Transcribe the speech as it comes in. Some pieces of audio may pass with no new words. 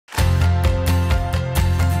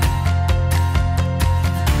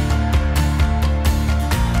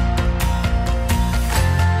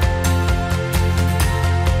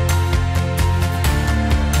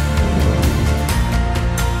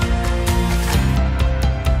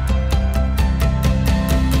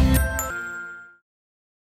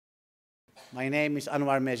My name is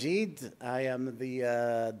Anouar Majid. I am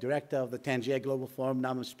the director of the Tangier Global Forum.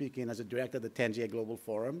 Now I'm speaking as a director of the Tangier Global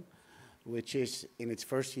Forum, which is in its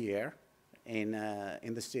first year in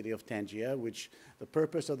the city of Tangier, which the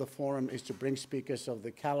purpose of the forum is to bring speakers of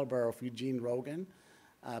the caliber of Eugene Rogan,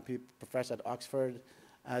 professor at Oxford,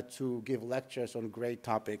 to give lectures on great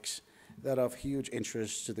topics that are of huge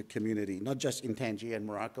interest to the community, not just in Tangier and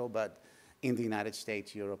Morocco, but in the United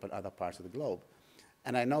States, Europe, and other parts of the globe.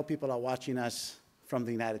 And I know people are watching us from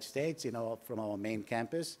the United States, from our main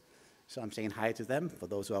campus. So I'm saying hi to them, for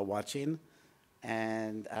those who are watching.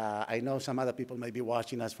 And I know some other people may be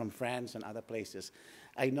watching us from France and other places.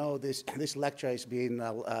 I know this lecture is being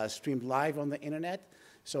streamed live on the internet,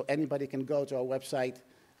 so anybody can go to our website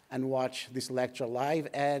and watch this lecture live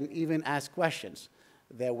and even ask questions.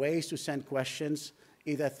 There are ways to send questions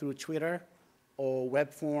either through Twitter or web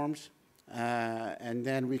forms, and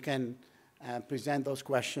then we can present those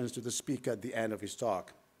questions to the speaker at the end of his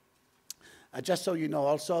talk. Just so you know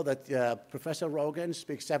also that Professor Rogan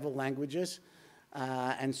speaks several languages,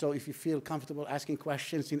 and so if you feel comfortable asking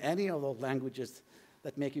questions in any of those languages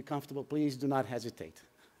that make you comfortable, please do not hesitate.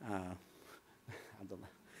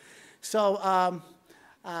 So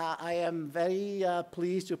I am very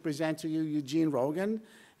pleased to present to you Eugene Rogan.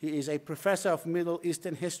 He is a professor of Middle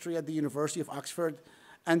Eastern history at the University of Oxford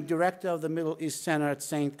and director of the Middle East Center at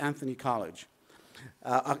St. Anthony College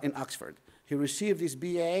in Oxford. He received his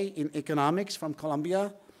BA in economics from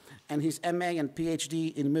Columbia and his MA and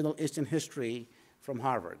PhD in Middle Eastern history from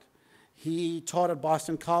Harvard. He taught at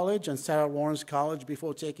Boston College and Sarah Lawrence College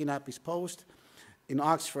before taking up his post in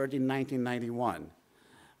Oxford in 1991.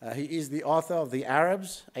 He is the author of The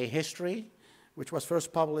Arabs, A History, which was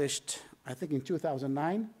first published, I think, in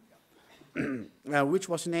 2009. Which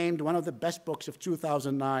was named one of the best books of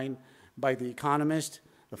 2009 by The Economist,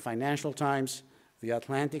 The Financial Times, The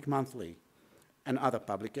Atlantic Monthly, and other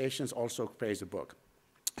publications also praised the book.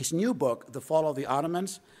 His new book, The Fall of the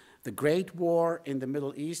Ottomans, The Great War in the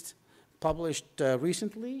Middle East, published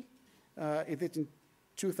recently, it is in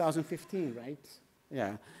 2015, right?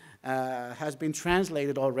 Yeah, has been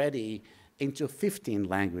translated already into 15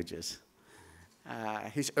 languages.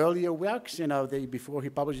 His earlier works, before he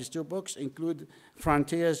published his two books, include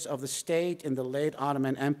Frontiers of the State in the Late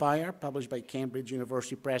Ottoman Empire, published by Cambridge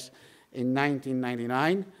University Press in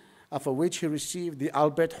 1999, for which he received the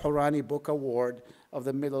Albert Hourani Book Award of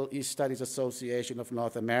the Middle East Studies Association of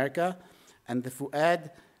North America, and the Fuad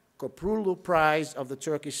Koprulu Prize of the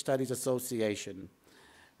Turkish Studies Association.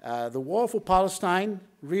 The War for Palestine,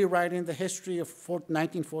 Rewriting the History of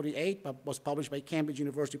 1948, was published by Cambridge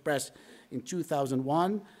University Press in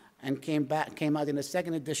 2001 and came out in a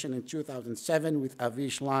second edition in 2007 with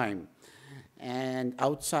Avish Lime. And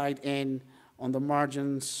Outside In, On the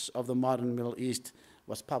Margins of the Modern Middle East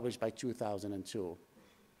was published by 2002.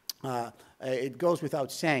 It goes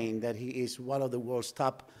without saying that he is one of the world's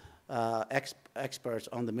top experts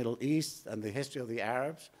on the Middle East and the history of the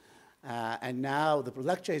Arabs. And now the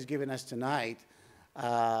lecture he's given us tonight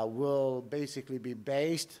will basically be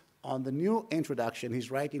based on the new introduction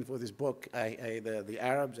he's writing for this book, The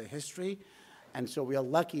Arabs, A History. And so we are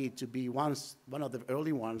lucky to be one of the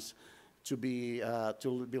early ones to be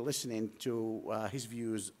listening to his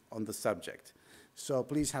views on the subject. So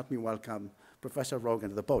please help me welcome Professor Rogan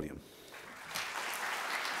to the podium.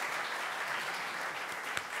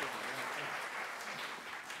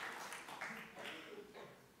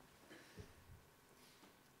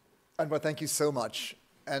 Anouar, thank you so much,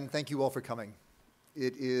 and thank you all for coming.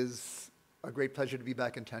 It is a great pleasure to be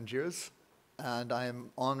back in Tangiers, and I am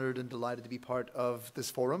honored and delighted to be part of this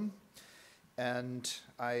forum. And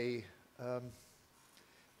I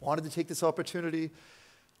wanted to take this opportunity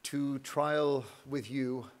to trial with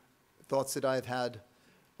you thoughts that I've had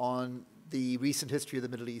on the recent history of the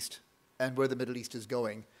Middle East and where the Middle East is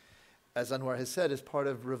going, as Anouar has said, as part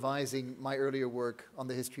of revising my earlier work on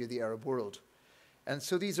the history of the Arab world. And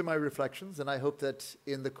so these are my reflections, and I hope that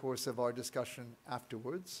in the course of our discussion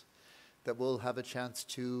afterwards, that we'll have a chance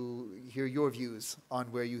to hear your views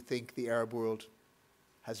on where you think the Arab world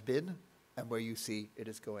has been and where you see it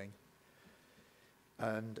is going.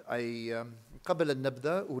 And قبل أن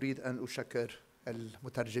نبدأ أريد أن أشكر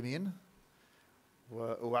المترجمين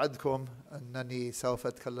وأوعدكم أنني سوف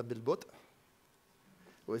أتكلم بالبطء،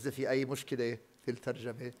 وإذا في أي مشكلة في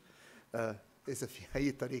الترجمة إذا في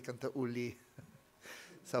أي طريقة تقول لي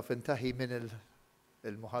سوف انتهي من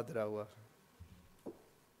المحاضرة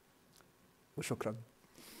وشكرا.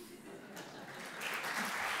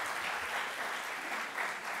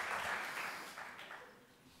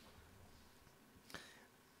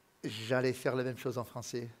 J'allais faire la même chose en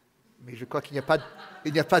français, Mais je crois qu'il n'y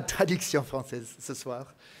a pas de traduction française ce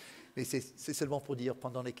soir. Mais c'est seulement pour dire,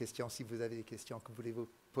 pendant les questions, si vous avez des questions que vous voulez vous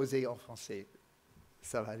poser en français,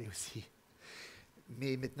 ça va aller aussi.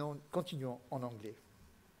 Mais maintenant, continuons en anglais.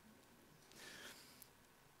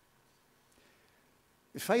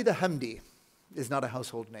 Faida Hamdi is not a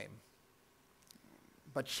household name,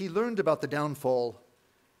 but she learned about the downfall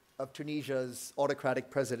of Tunisia's autocratic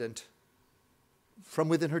president from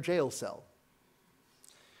within her jail cell.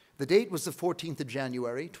 The date was the 14th of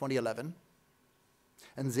January, 2011,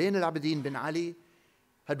 and Zain al-Abidin bin Ali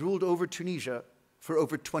had ruled over Tunisia for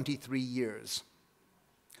over 23 years.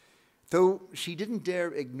 Though she didn't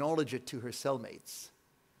dare acknowledge it to her cellmates,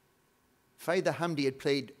 Faida Hamdi had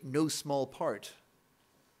played no small part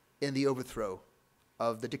in the overthrow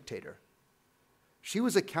of the dictator. She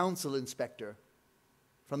was a council inspector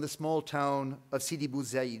from the small town of Sidi Bou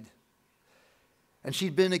Zaid, and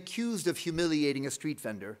she'd been accused of humiliating a street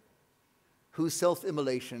vendor whose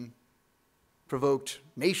self-immolation provoked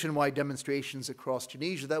nationwide demonstrations across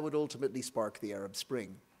Tunisia that would ultimately spark the Arab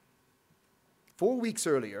Spring. 4 weeks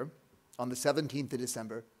earlier, on the 17th of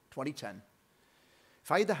December, 2010,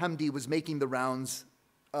 Faida Hamdi was making the rounds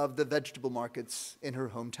of the vegetable markets in her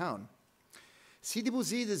hometown. Sidi Bou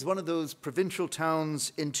Zaid is one of those provincial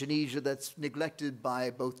towns in Tunisia that's neglected by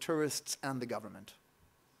both tourists and the government.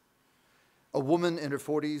 A woman in her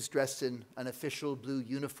 40s dressed in an official blue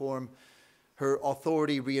uniform, her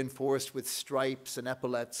authority reinforced with stripes and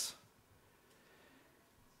epaulets.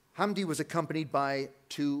 Hamdi was accompanied by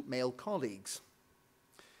 2 male colleagues.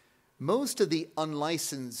 Most of the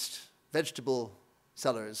unlicensed vegetable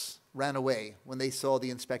sellers ran away when they saw the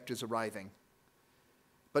inspectors arriving.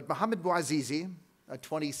 But Mohamed Bouazizi, a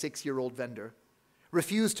 26-year-old vendor,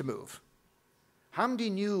 refused to move. Hamdi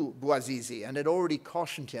knew Bouazizi and had already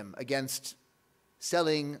cautioned him against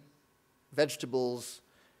selling vegetables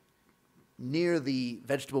near the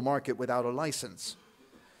vegetable market without a license.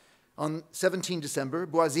 On 17 December,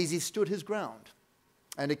 Bouazizi stood his ground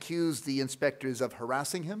and accused the inspectors of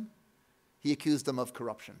harassing him. He accused them of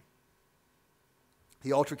corruption.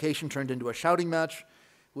 The altercation turned into a shouting match,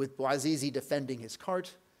 with Bouazizi defending his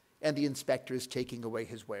cart and the inspectors taking away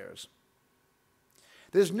his wares.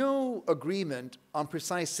 There's no agreement on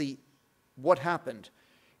precisely what happened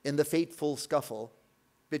in the fateful scuffle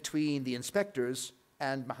between the inspectors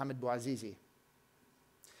and Mohamed Bouazizi.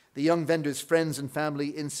 The young vendor's friends and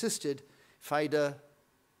family insisted Faida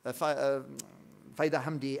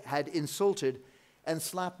Hamdi had insulted and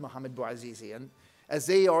slapped Mohamed Bouazizi. And as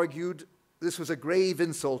they argued, this was a grave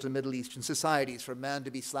insult in Middle Eastern societies for a man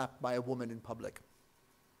to be slapped by a woman in public.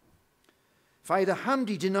 Faida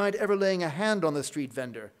Hamdi denied ever laying a hand on the street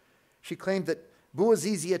vendor. She claimed that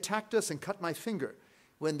Bouazizi attacked us and cut my finger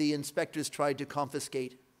when the inspectors tried to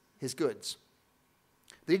confiscate his goods.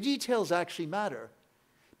 The details actually matter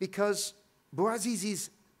because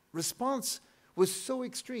Bouazizi's response was so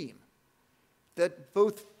extreme that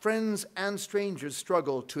both friends and strangers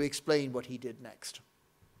struggled to explain what he did next.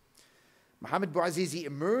 Mohamed Bouazizi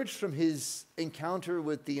emerged from his encounter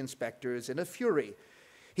with the inspectors in a fury.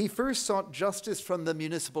 He first sought justice from the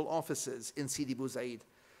municipal offices in Sidi Bou Zaid,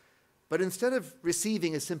 but instead of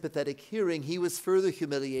receiving a sympathetic hearing, he was further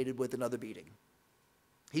humiliated with another beating.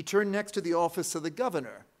 He turned next to the office of the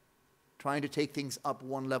governor, trying to take things up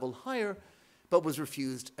one level higher, but was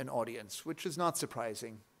refused an audience, which is not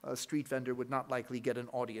surprising. A street vendor would not likely get an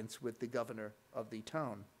audience with the governor of the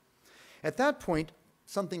town. At that point,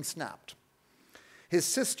 something snapped. His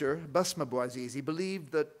sister, Basma Bouazizi,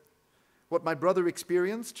 believed that what my brother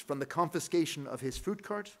experienced, from the confiscation of his fruit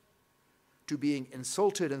cart to being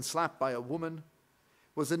insulted and slapped by a woman,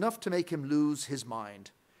 was enough to make him lose his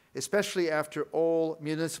mind, especially after all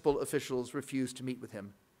municipal officials refused to meet with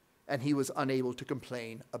him, and he was unable to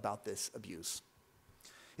complain about this abuse.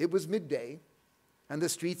 It was midday, and the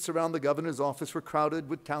streets around the governor's office were crowded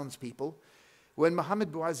with townspeople, when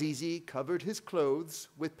Mohamed Bouazizi covered his clothes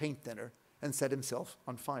with paint thinner and set himself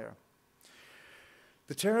on fire.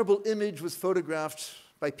 The terrible image was photographed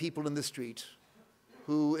by people in the street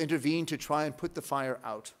who intervened to try and put the fire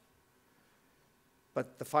out.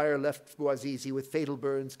 But the fire left Bouazizi with fatal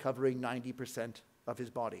burns covering 90% of his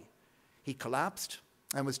body. He collapsed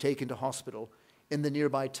and was taken to hospital in the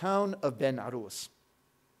nearby town of Ben Arous.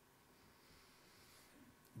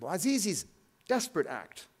 Bouazizi's desperate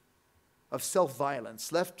act of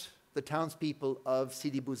self-violence left the townspeople of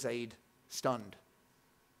Sidi Bou Zaid stunned.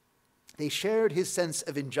 They shared his sense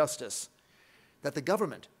of injustice, that the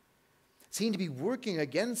government seemed to be working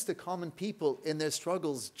against the common people in their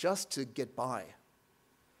struggles just to get by.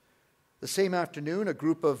 The same afternoon, a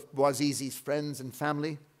group of Bouazizi's friends and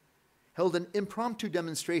family held an impromptu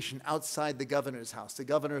demonstration outside the governor's house, the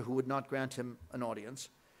governor who would not grant him an audience.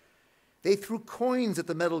 They threw coins at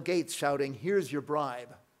the metal gates, shouting, "Here's your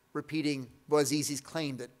bribe," repeating Bouazizi's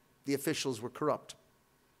claim that the officials were corrupt.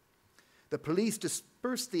 The police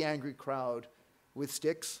dispersed the angry crowd with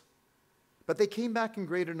sticks, but they came back in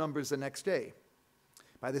greater numbers the next day.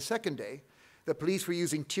 By the second day, the police were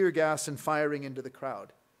using tear gas and firing into the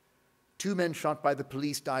crowd. 2 men shot by the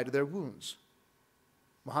police died of their wounds.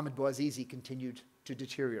 Mohamed Bouazizi continued to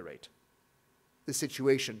deteriorate. The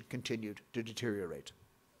situation continued to deteriorate.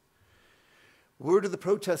 Word of the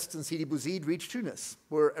protests in Sidi Bouzid reached Tunis,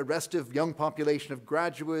 where a restive young population of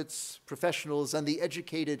graduates, professionals, and the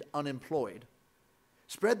educated unemployed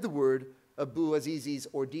spread the word of Bouazizi's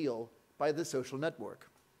ordeal by the social network.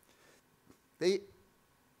 They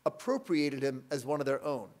appropriated him as one of their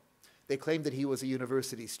own. They claimed that he was a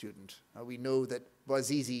university student. We know that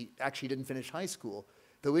Bouazizi actually didn't finish high school,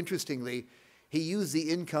 though interestingly, he used the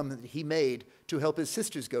income that he made to help his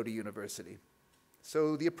sisters go to university.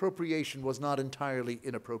 So the appropriation was not entirely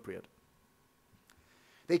inappropriate.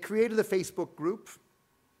 They created a Facebook group,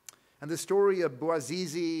 and the story of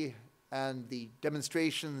Bouazizi and the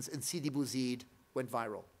demonstrations in Sidi Bouzid went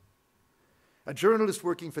viral. A journalist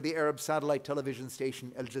working for the Arab satellite television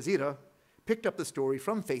station Al Jazeera picked up the story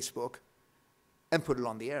from Facebook and put it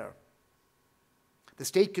on the air. The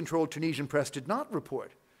state-controlled Tunisian press did not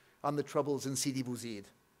report on the troubles in Sidi Bouzid,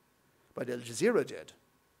 but Al Jazeera did,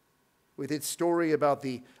 with its story about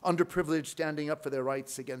the underprivileged standing up for their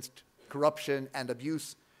rights against corruption and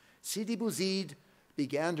abuse. Sidi Bouzid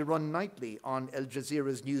began to run nightly on Al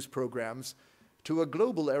Jazeera's news programs to a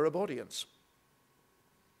global Arab audience.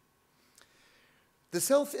 The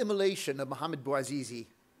self-immolation of Mohamed Bouazizi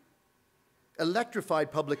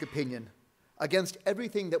electrified public opinion against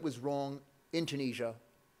everything that was wrong in Tunisia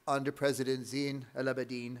under President Zine El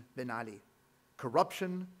Abidine Ben Ali: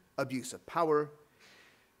 corruption, abuse of power,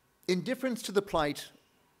 indifference to the plight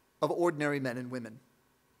of ordinary men and women,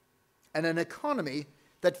 and an economy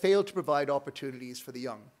that failed to provide opportunities for the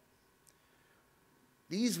young.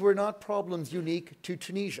 These were not problems unique to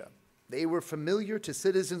Tunisia. They were familiar to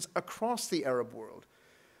citizens across the Arab world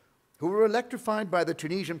who were electrified by the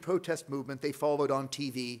Tunisian protest movement they followed on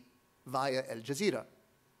TV via Al Jazeera.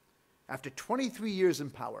 After 23 years in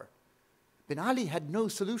power, Ben Ali had no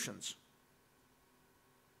solutions.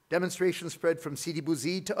 Demonstrations spread from Sidi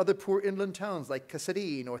Bouzid to other poor inland towns like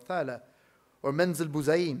Kasserine or Thala or Menzel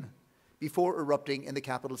Bouzaïn before erupting in the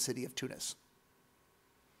capital city of Tunis.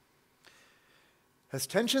 As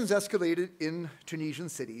tensions escalated in Tunisian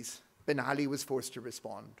cities, Ben Ali was forced to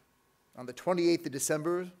respond. On the 28th of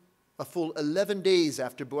December, a full 11 days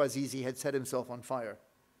after Bouazizi had set himself on fire,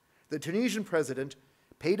 the Tunisian president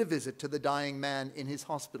paid a visit to the dying man in his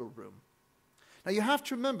hospital room. Now you have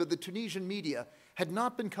to remember the Tunisian media had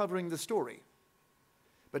not been covering the story.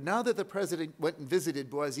 But now that the president went and visited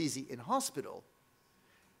Bouazizi in hospital,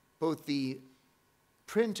 both the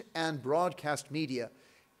print and broadcast media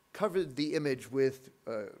covered the image with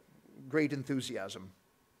great enthusiasm.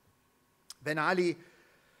 Ben Ali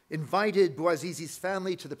invited Bouazizi's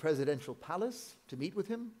family to the presidential palace to meet with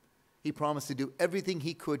him. He promised to do everything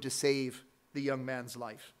he could to save the young man's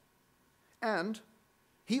life. And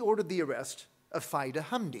he ordered the arrest of Faida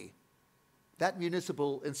Hamdi, that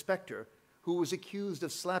municipal inspector who was accused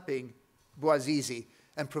of slapping Bouazizi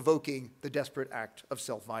and provoking the desperate act of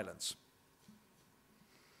self-violence.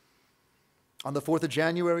 On the 4th of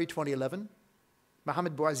January 2011,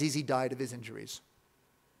 Mohamed Bouazizi died of his injuries.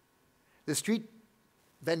 The street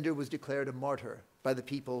vendor was declared a martyr by the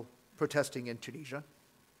people protesting in Tunisia,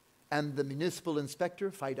 and the municipal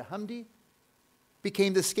inspector, Faida Hamdi,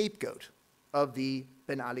 became the scapegoat of the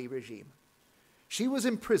Ben Ali regime. She was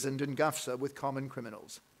imprisoned in Gafsa with common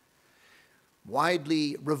criminals.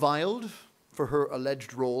 Widely reviled for her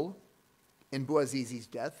alleged role in Bouazizi's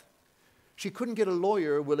death, she couldn't get a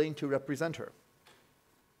lawyer willing to represent her.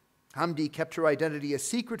 Hamdi kept her identity a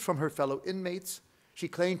secret from her fellow inmates. She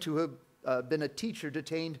claimed to have been a teacher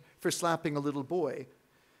detained for slapping a little boy.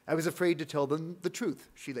 I was afraid to tell them the truth,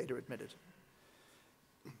 she later admitted.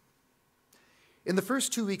 In the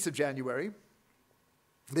first 2 weeks of January,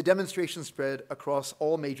 the demonstration spread across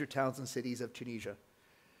all major towns and cities of Tunisia.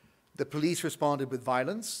 The police responded with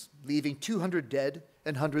violence, leaving 200 dead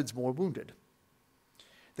and hundreds more wounded.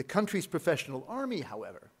 The country's professional army,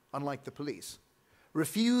 however, unlike the police,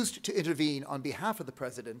 refused to intervene on behalf of the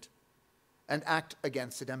president and act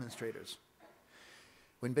against the demonstrators.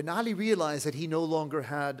 When Ben Ali realized that he no longer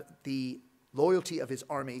had the loyalty of his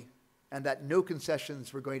army and that no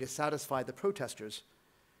concessions were going to satisfy the protesters,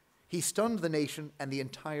 he stunned the nation and the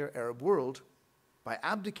entire Arab world by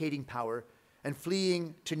abdicating power and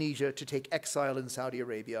fleeing Tunisia to take exile in Saudi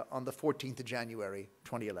Arabia on the 14th of January,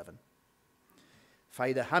 2011.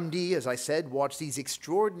 Faida Hamdi, as I said, watched these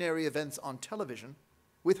extraordinary events on television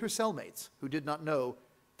with her cellmates, who did not know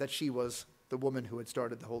that she was the woman who had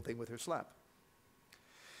started the whole thing with her slap.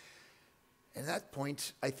 At that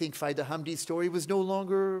point, I think Faida Hamdi's story was no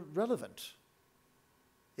longer relevant.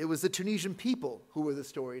 It was the Tunisian people who were the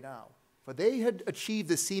story now, for they had achieved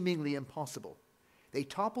the seemingly impossible. They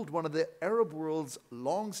toppled one of the Arab world's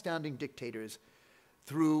long-standing dictators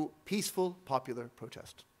through peaceful popular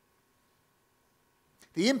protest.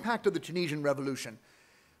 The impact of the Tunisian revolution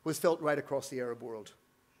was felt right across the Arab world.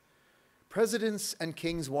 Presidents and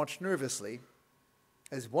kings watched nervously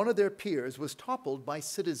as one of their peers was toppled by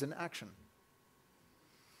citizen action.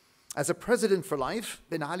 As a president for life,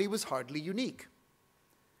 Ben Ali was hardly unique.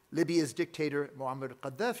 Libya's dictator Muammar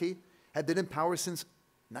Gaddafi had been in power since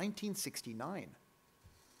 1969.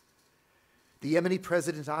 The Yemeni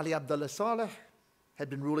president Ali Abdullah Saleh had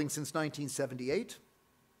been ruling since 1978.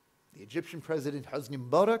 The Egyptian president Hosni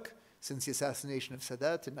Mubarak since the assassination of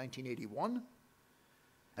Sadat in 1981.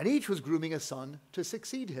 And each was grooming a son to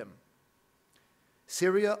succeed him.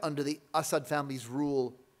 Syria, under the Assad family's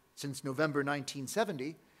rule since November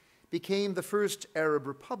 1970, became the first Arab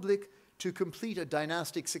republic to complete a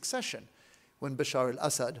dynastic succession when Bashar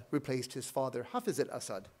al-Assad replaced his father Hafiz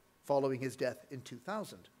al-Assad following his death in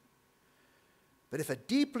 2000. But if a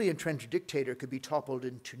deeply entrenched dictator could be toppled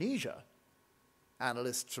in Tunisia,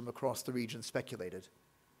 analysts from across the region speculated,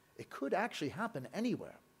 it could actually happen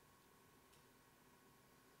anywhere.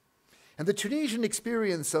 And the Tunisian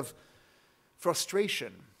experience of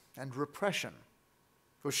frustration and repression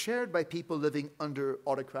was shared by people living under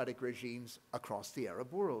autocratic regimes across the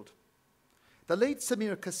Arab world. The late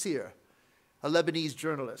Samir Kassir, a Lebanese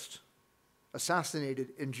journalist,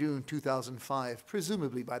 assassinated in June 2005,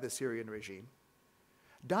 presumably by the Syrian regime,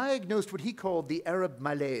 diagnosed what he called the Arab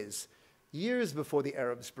malaise years before the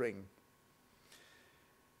Arab Spring.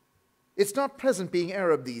 It's not pleasant being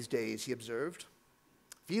Arab these days, he observed.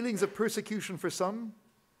 Feelings of persecution for some,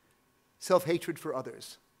 self-hatred for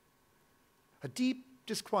others. A deep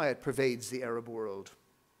disquiet pervades the Arab world.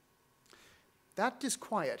 That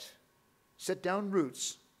disquiet set down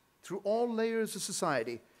roots through all layers of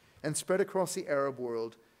society and spread across the Arab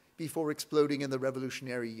world before exploding in the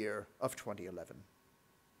revolutionary year of 2011.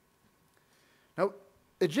 Now,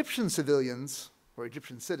 Egyptian civilians, or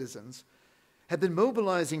Egyptian citizens, had been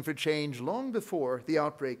mobilizing for change long before the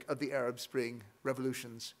outbreak of the Arab Spring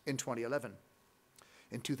revolutions in 2011.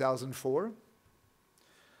 In 2004,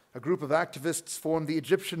 a group of activists formed the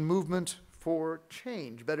Egyptian Movement for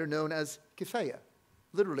Change, better known as Kifaya,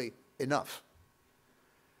 literally enough,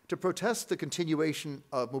 to protest the continuation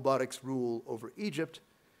of Mubarak's rule over Egypt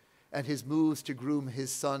and his moves to groom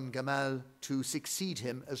his son Gamal to succeed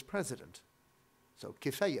him as president. So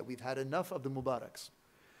Kifaya, we've had enough of the Mubaraks.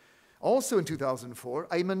 Also in 2004,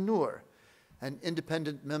 Ayman Noor, an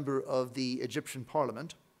independent member of the Egyptian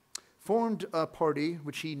parliament, formed a party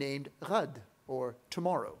which he named Ghad, or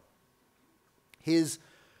Tomorrow. His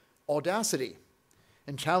audacity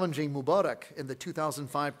in challenging Mubarak in the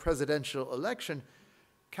 2005 presidential election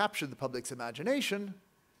captured the public's imagination,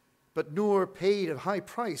 but Noor paid a high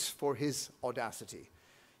price for his audacity.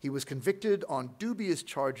 He was convicted on dubious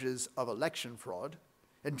charges of election fraud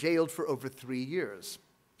and jailed for over 3 years,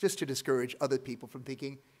 just to discourage other people from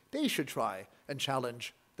thinking they should try and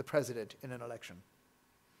challenge the president in an election.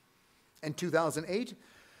 In 2008,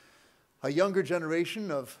 a younger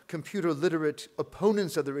generation of computer-literate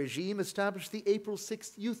opponents of the regime established the April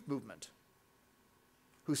 6th Youth Movement,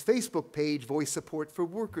 whose Facebook page voiced support for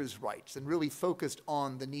workers' rights and really focused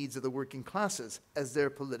on the needs of the working classes as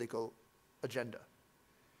their political agenda.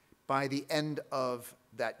 By the end of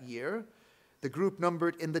that year, the group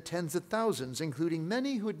numbered in the tens of thousands, including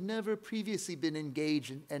many who had never previously been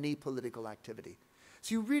engaged in any political activity.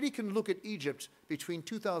 So you really can look at Egypt between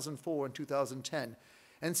 2004 and 2010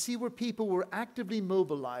 and see where people were actively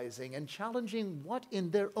mobilizing and challenging what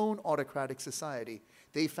in their own autocratic society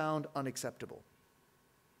they found unacceptable.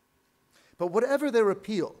 But whatever their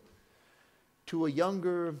appeal to a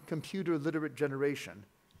younger, computer-literate generation,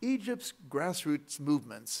 Egypt's grassroots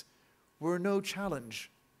movements were no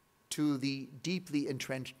challenge to the deeply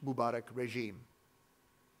entrenched Mubarak regime.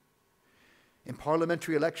 In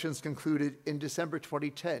parliamentary elections concluded in December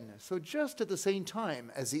 2010, so just at the same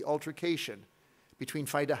time as the altercation between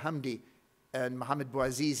Faida Hamdi and Mohamed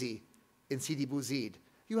Bouazizi in Sidi Bouzid,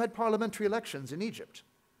 you had parliamentary elections in Egypt.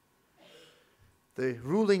 The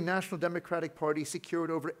ruling National Democratic Party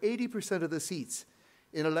secured over 80% of the seats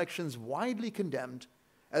in elections widely condemned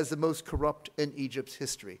as the most corrupt in Egypt's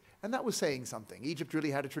history. And that was saying something. Egypt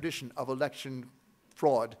really had a tradition of election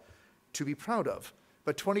fraud to be proud of.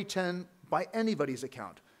 But 2010, by anybody's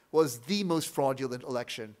account, was the most fraudulent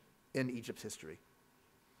election in Egypt's history.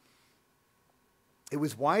 It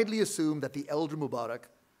was widely assumed that the elder Mubarak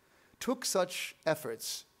took such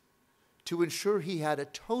efforts to ensure he had a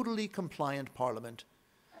totally compliant parliament,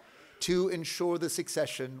 to ensure the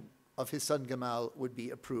succession of his son Gamal would be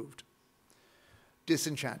approved.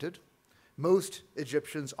 Disenchanted, most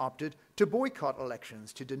Egyptians opted to boycott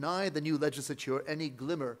elections, to deny the new legislature any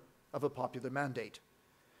glimmer of a popular mandate.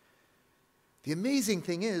 The amazing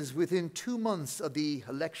thing is, within 2 months of the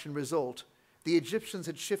election result, the Egyptians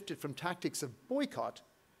had shifted from tactics of boycott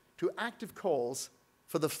to active calls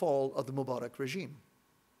for the fall of the Mubarak regime.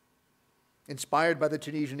 Inspired by the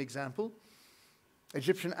Tunisian example,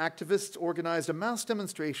 Egyptian activists organized a mass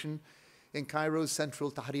demonstration in Cairo's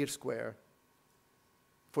central Tahrir Square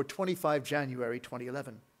for 25 January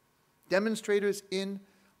 2011. Demonstrators in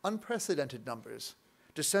unprecedented numbers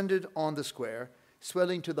descended on the square,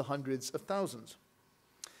 swelling to the hundreds of thousands.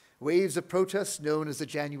 Waves of protests known as the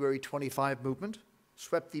January 25 movement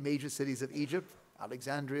swept the major cities of Egypt,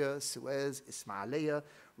 Alexandria, Suez, Ismailia,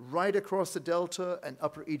 right across the Delta and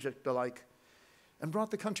Upper Egypt alike, and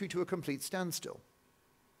brought the country to a complete standstill.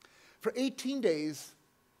 For 18 days,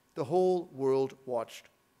 the whole world watched,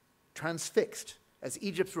 transfixed, as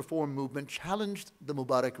Egypt's reform movement challenged the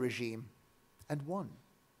Mubarak regime and won.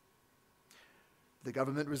 The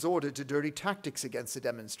government resorted to dirty tactics against the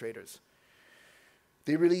demonstrators.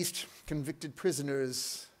 They released convicted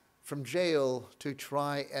prisoners from jail to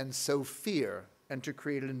try and sow fear and to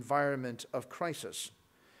create an environment of crisis.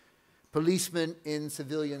 Policemen in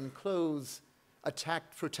civilian clothes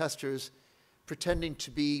attacked protesters pretending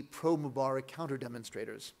to be pro-Mubarak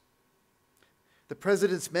counter-demonstrators. The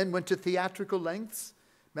president's men went to theatrical lengths,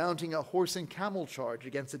 mounting a horse and camel charge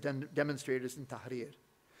against the demonstrators in Tahrir.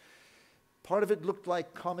 Part of it looked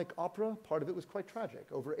like comic opera, part of it was quite tragic.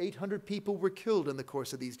 Over 800 people were killed in the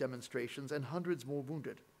course of these demonstrations and hundreds more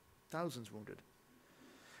wounded, thousands wounded.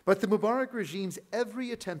 But the Mubarak regime's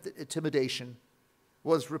every attempt at intimidation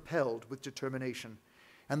was repelled with determination,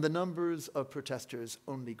 and the numbers of protesters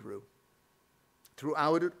only grew.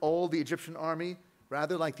 Throughout it all, the Egyptian army,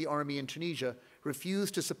 rather like the army in Tunisia,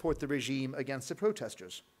 refused to support the regime against the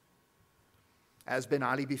protesters. As Ben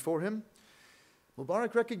Ali before him,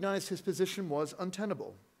 Mubarak recognized his position was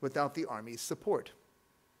untenable without the army's support.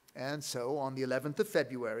 And so, on the 11th of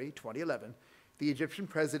February, 2011, the Egyptian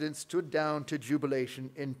president stood down to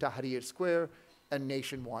jubilation in Tahrir Square and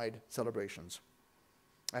nationwide celebrations.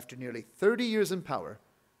 After nearly 30 years in power,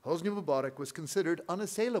 Hosni Mubarak was considered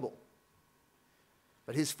unassailable.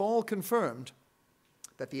 But his fall confirmed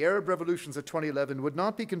that the Arab revolutions of 2011 would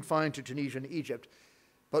not be confined to Tunisia and Egypt,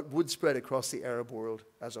 but would spread across the Arab world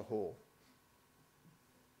as a whole.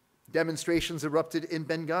 Demonstrations erupted in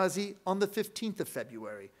Benghazi on the 15th of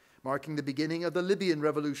February, marking the beginning of the Libyan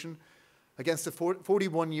revolution against the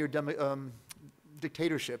 41-year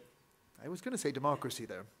dictatorship. I was going to say democracy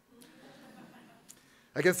there.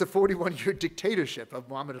 Against the 41-year dictatorship of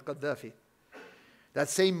Muammar al-Gaddafi. That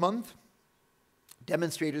same month,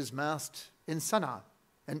 demonstrators massed in Sana'a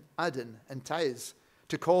and Aden and Taiz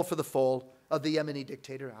to call for the fall of the Yemeni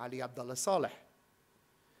dictator Ali Abdullah Saleh.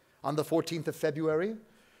 On the 14th of February,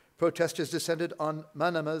 protesters descended on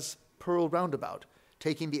Manama's Pearl Roundabout,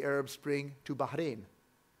 taking the Arab Spring to Bahrain.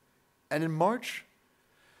 And in March,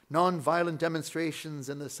 non-violent demonstrations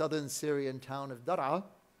in the southern Syrian town of Daraa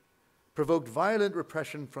provoked violent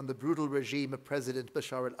repression from the brutal regime of President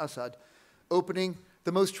Bashar al-Assad, opening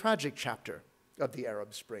the most tragic chapter of the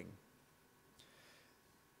Arab Spring.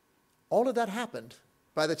 All of that happened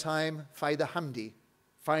by the time Faida Hamdi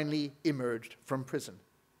finally emerged from prison.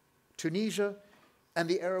 Tunisia and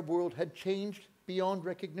the Arab world had changed beyond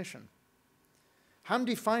recognition.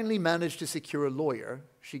 Hamdi finally managed to secure a lawyer.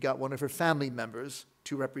 She got one of her family members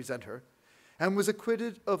to represent her, and was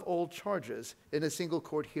acquitted of all charges in a single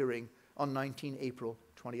court hearing on 19 April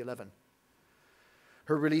 2011.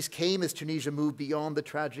 Her release came as Tunisia moved beyond the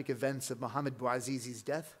tragic events of Mohamed Bouazizi's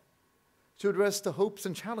death to address the hopes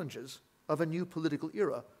and challenges of a new political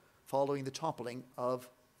era following the toppling of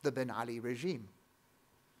the Ben Ali regime.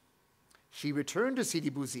 She returned to Sidi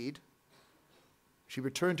Bouzid. She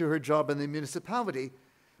returned to her job in the municipality,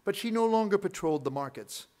 but she no longer patrolled the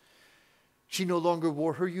markets. She no longer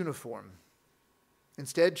wore her uniform.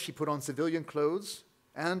 Instead, she put on civilian clothes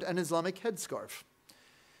and an Islamic headscarf.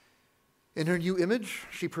 In her new image,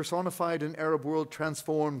 she personified an Arab world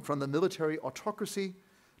transformed from the military autocracy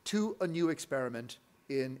to a new experiment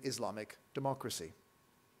in Islamic democracy.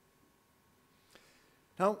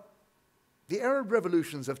 Now, the Arab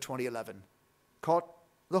revolutions of 2011 caught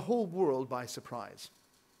the whole world by surprise.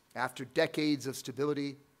 After decades of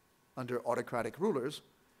stability under autocratic rulers,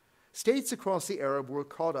 states across the Arab world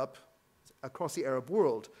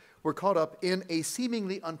were caught up in a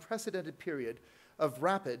seemingly unprecedented period of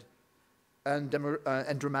rapid and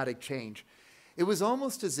dramatic change. It was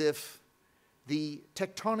almost as if the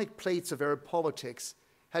tectonic plates of Arab politics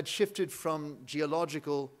had shifted from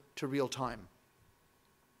geological to real time.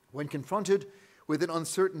 When confronted with an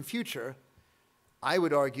uncertain future, I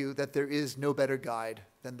would argue that there is no better guide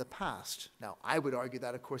than the past. Now, I would argue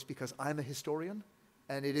that, of course, because I'm a historian,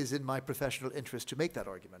 and it is in my professional interest to make that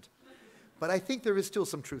argument. But I think there is still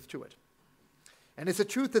some truth to it. And it's a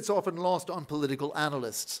truth that's often lost on political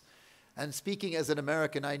analysts. And speaking as an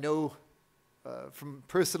American, I know from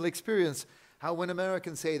personal experience how when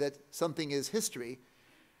Americans say that something is history,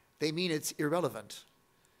 they mean it's irrelevant.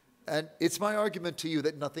 And it's my argument to you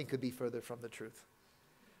that nothing could be further from the truth.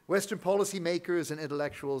 Western policymakers and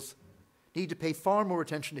intellectuals need to pay far more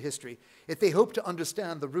attention to history if they hope to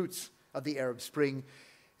understand the roots of the Arab Spring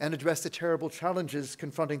and address the terrible challenges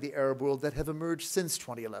confronting the Arab world that have emerged since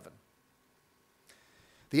 2011.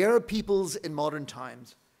 The Arab peoples in modern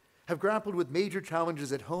times have grappled with major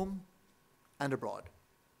challenges at home and abroad.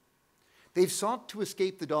 They've sought to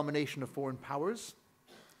escape the domination of foreign powers,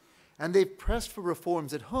 and they've pressed for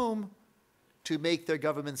reforms at home to make their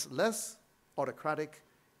governments less autocratic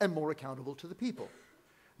and more accountable to the people.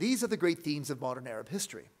 These are the great themes of modern Arab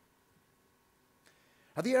history.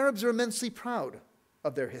 Now, the Arabs are immensely proud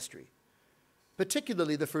of their history,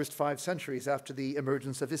 particularly the first 5 centuries after the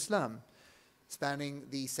emergence of Islam, spanning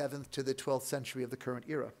the 7th to the 12th century of the current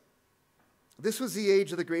era. This was the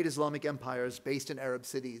age of the great Islamic empires based in Arab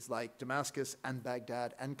cities like Damascus and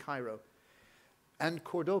Baghdad and Cairo and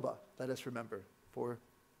Cordoba, let us remember, for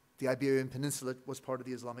the Iberian Peninsula was part of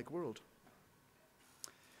the Islamic world.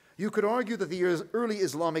 You could argue that the early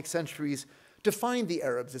Islamic centuries defined the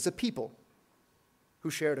Arabs as a people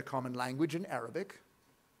who shared a common language in Arabic,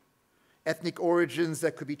 ethnic origins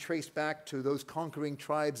that could be traced back to those conquering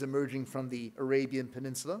tribes emerging from the Arabian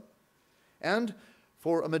Peninsula, and,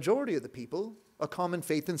 for a majority of the people, a common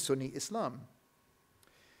faith in Sunni Islam.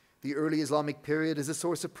 The early Islamic period is a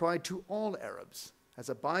source of pride to all Arabs, as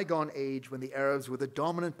a bygone age when the Arabs were the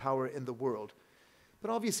dominant power in the world.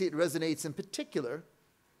 But obviously it resonates in particular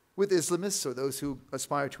with Islamists, or those who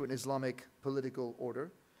aspire to an Islamic political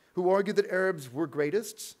order, who argue that Arabs were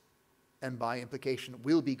greatest, and by implication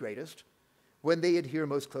will be greatest, when they adhere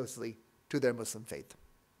most closely to their Muslim faith.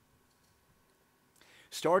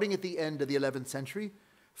 Starting at the end of the 11th century,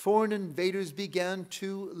 foreign invaders began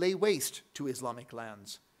to lay waste to Islamic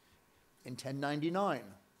lands. In 1099,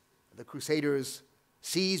 the Crusaders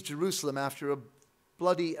seized Jerusalem after a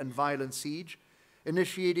bloody and violent siege,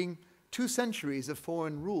 initiating 2 centuries of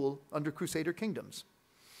foreign rule under Crusader kingdoms.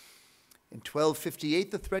 In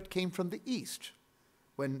 1258, the threat came from the east,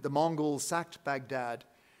 when the Mongols sacked Baghdad,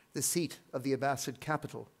 the seat of the Abbasid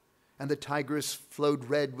capital, and the Tigris flowed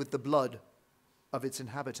red with the blood of its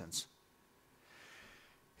inhabitants.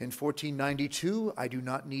 In 1492, I do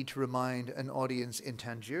not need to remind an audience in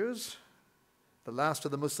Tangiers, the last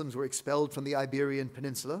of the Muslims were expelled from the Iberian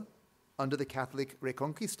Peninsula under the Catholic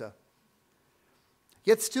Reconquista.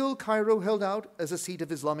 Yet still Cairo held out as a seat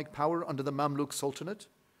of Islamic power under the Mamluk Sultanate,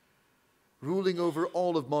 ruling over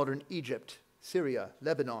all of modern Egypt, Syria,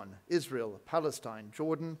 Lebanon, Israel, Palestine,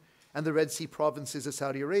 Jordan, and the Red Sea provinces of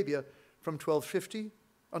Saudi Arabia from 1250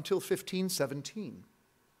 until 1517.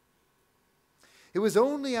 It was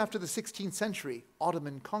only after the 16th century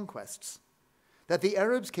Ottoman conquests that the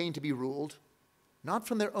Arabs came to be ruled not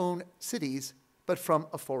from their own cities, but from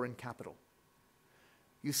a foreign capital.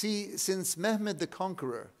 You see, since Mehmed the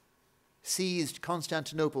Conqueror seized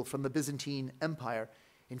Constantinople from the Byzantine Empire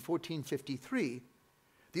in 1453,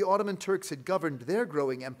 the Ottoman Turks had governed their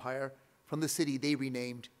growing empire from the city they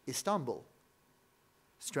renamed Istanbul.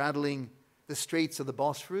 Straddling the straits of the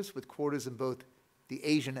Bosphorus with quarters in both the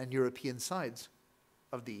Asian and European sides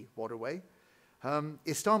of the waterway,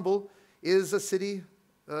 Istanbul is a city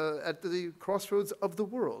at the crossroads of the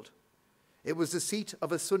world. It was the seat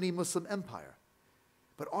of a Sunni Muslim empire.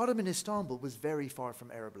 But Ottoman Istanbul was very far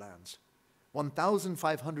from Arab lands,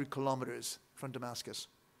 1,500 kilometers from Damascus,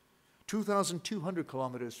 2,200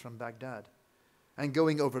 kilometers from Baghdad, and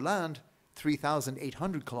going overland,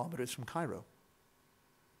 3,800 kilometers from Cairo.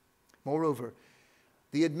 Moreover,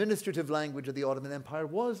 the administrative language of the Ottoman Empire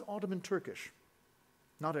was Ottoman Turkish,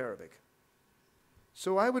 not Arabic.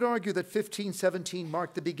 So I would argue that 1517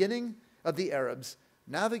 marked the beginning of the Arabs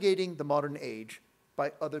navigating the modern age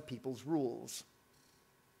by other people's rules.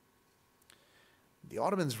 The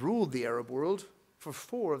Ottomans ruled the Arab world for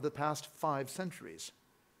 4 of the past 5 centuries.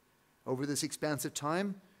 Over this expansive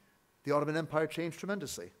time, the Ottoman Empire changed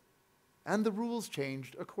tremendously, and the rules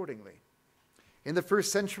changed accordingly. In the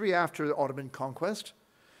first century after the Ottoman conquest,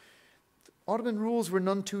 Ottoman rules were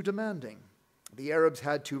none too demanding. The Arabs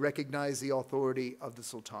had to recognize the authority of the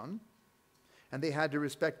Sultan, and they had to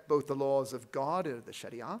respect both the laws of God, or the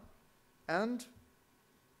Sharia, and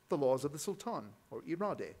the laws of the Sultan, or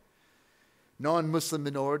Irade. Non-Muslim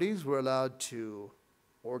minorities were allowed to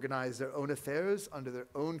organize their own affairs under their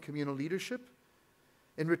own communal leadership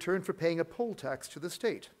in return for paying a poll tax to the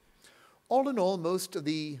state. All in all, most of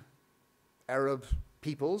the Arab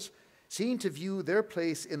peoples seemed to view their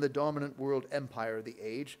place in the dominant world empire of the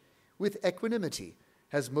age with equanimity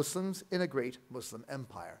as Muslims in a great Muslim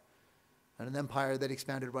empire, and an empire that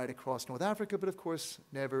expanded right across North Africa, but of course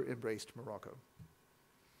never embraced Morocco.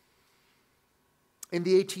 In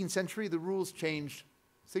the 18th century, the rules changed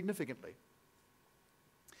significantly.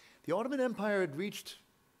 The Ottoman Empire had reached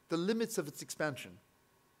the limits of its expansion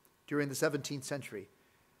during the 17th century,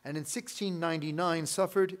 and in 1699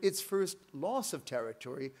 suffered its first loss of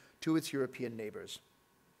territory to its European neighbors.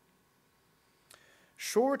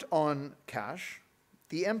 Short on cash,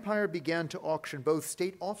 the empire began to auction both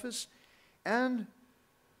state office and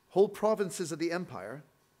whole provinces of the empire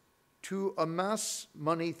to amass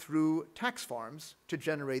money through tax farms to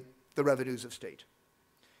generate the revenues of state.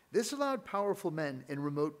 This allowed powerful men in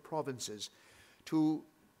remote provinces to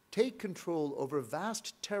take control over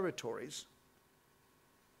vast territories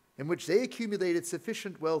in which they accumulated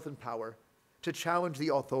sufficient wealth and power to challenge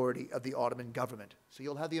the authority of the Ottoman government. So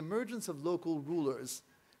you'll have the emergence of local rulers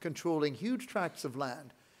controlling huge tracts of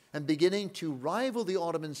land and beginning to rival the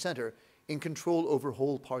Ottoman center in control over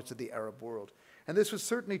whole parts of the Arab world. And this was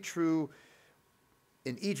certainly true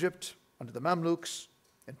in Egypt under the Mamluks,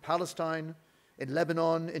 in Palestine, in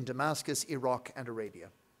Lebanon, in Damascus, Iraq, and Arabia.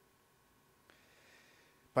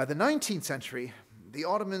 By the 19th century, the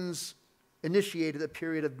Ottomans initiated a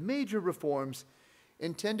period of major reforms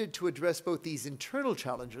intended to address both these internal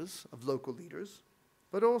challenges of local leaders,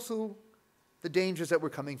 but also the dangers that were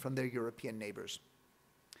coming from their European neighbors.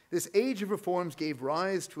 This age of reforms gave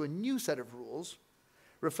rise to a new set of rules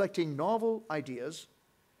reflecting novel ideas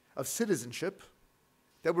of citizenship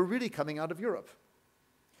that were really coming out of Europe.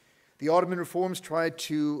 The Ottoman reforms tried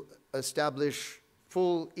to establish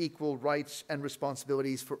full equal rights and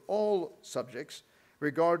responsibilities for all subjects,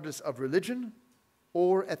 regardless of religion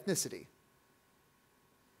or ethnicity.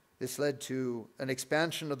 This led to an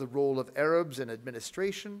expansion of the role of Arabs in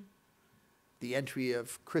administration, the entry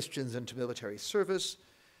of Christians into military service,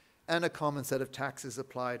 and a common set of taxes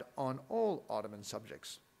applied on all Ottoman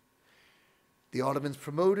subjects. The Ottomans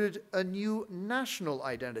promoted a new national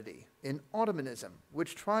identity in Ottomanism,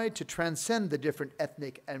 which tried to transcend the different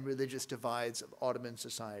ethnic and religious divides of Ottoman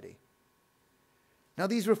society. Now,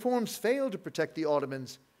 these reforms failed to protect the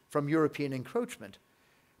Ottomans from European encroachment,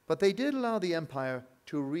 but they did allow the empire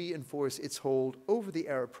to reinforce its hold over the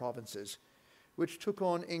Arab provinces, which took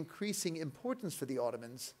on increasing importance for the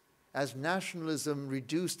Ottomans as nationalism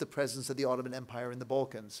reduced the presence of the Ottoman Empire in the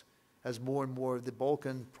Balkans, as more and more of the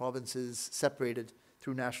Balkan provinces separated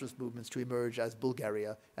through nationalist movements to emerge as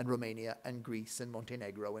Bulgaria and Romania and Greece and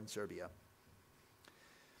Montenegro and Serbia.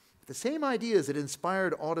 The same ideas that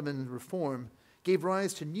inspired Ottoman reform gave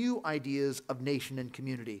rise to new ideas of nation and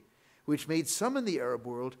community, which made some in the Arab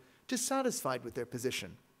world dissatisfied with their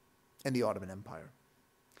position in the Ottoman Empire.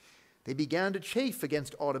 They began to chafe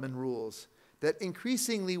against Ottoman rules that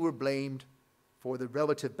increasingly were blamed for the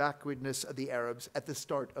relative backwardness of the Arabs at the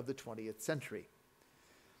start of the 20th century.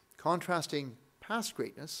 Contrasting past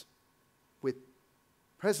greatness with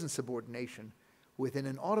present subordination within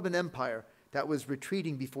an Ottoman Empire that was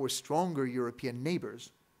retreating before stronger European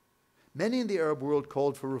neighbors, many in the Arab world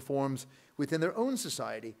called for reforms within their own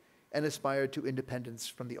society and aspired to independence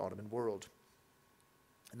from the Ottoman world.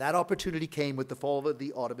 And that opportunity came with the fall of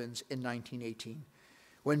the Ottomans in 1918,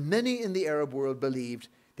 when many in the Arab world believed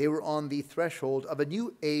they were on the threshold of a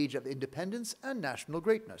new age of independence and national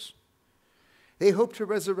greatness. They hoped to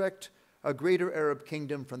resurrect a greater Arab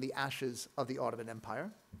kingdom from the ashes of the Ottoman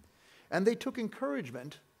Empire, and they took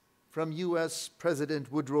encouragement from U.S.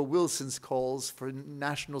 President Woodrow Wilson's calls for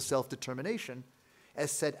national self-determination,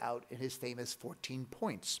 as set out in his famous 14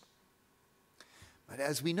 points. But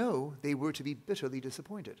as we know, they were to be bitterly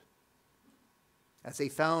disappointed, as they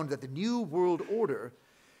found that the new world order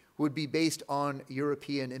would be based on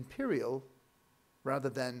European imperial rather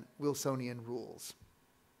than Wilsonian rules.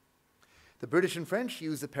 The British and French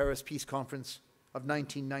used the Paris Peace Conference of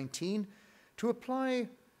 1919 to apply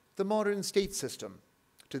the modern state system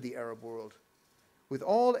to the Arab world, with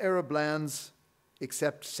all Arab lands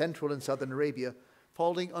except central and southern Arabia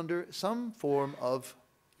falling under some form of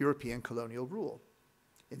European colonial rule.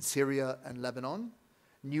 In Syria and Lebanon,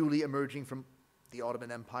 newly emerging from the Ottoman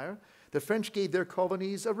Empire, the French gave their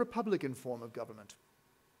colonies a republican form of government.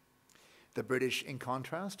 The British, in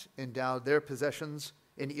contrast, endowed their possessions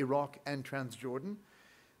in Iraq and Transjordan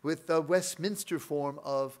with the Westminster form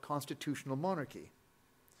of constitutional monarchy.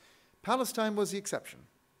 Palestine was the exception,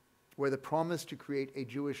 where the promise to create a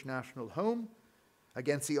Jewish national home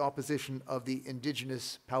against the opposition of the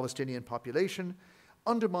indigenous Palestinian population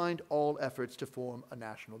undermined all efforts to form a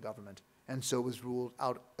national government, and so was ruled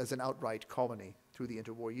out as an outright colony through the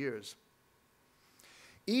interwar years.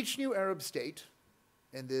 Each new Arab state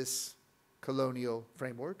in this colonial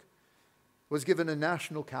framework was given a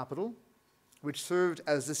national capital, which served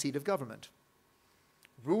as the seat of government.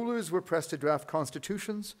 Rulers were pressed to draft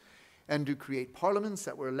constitutions and to create parliaments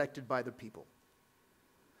that were elected by the people.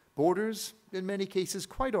 Borders, in many cases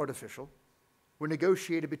quite artificial, were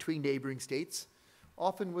negotiated between neighboring states,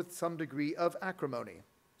 often with some degree of acrimony,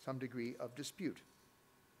 some degree of dispute.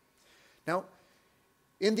 Now,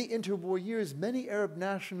 in the interwar years, many Arab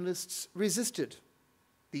nationalists resisted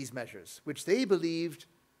these measures, which they believed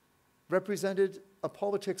represented a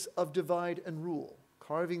politics of divide and rule,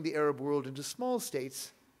 carving the Arab world into small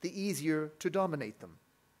states, the easier to dominate them.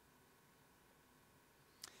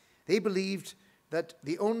 They believed that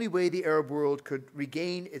the only way the Arab world could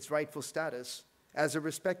regain its rightful status as a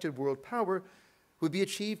respected world power would be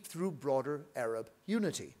achieved through broader Arab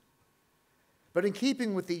unity. But in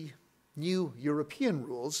keeping with the new European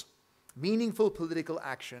rules, meaningful political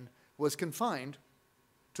action was confined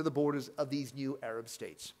to the borders of these new Arab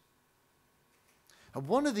states. And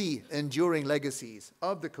one of the enduring legacies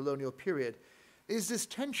of the colonial period is this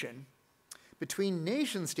tension between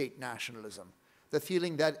nation-state nationalism, the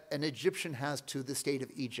feeling that an Egyptian has to the state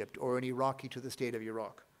of Egypt or an Iraqi to the state of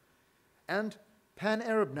Iraq, and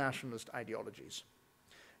pan-Arab nationalist ideologies.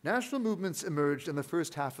 National movements emerged in the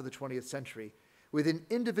first half of the 20th century within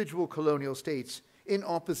individual colonial states in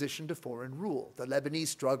opposition to foreign rule, the Lebanese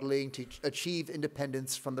struggling to achieve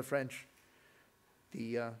independence from the French,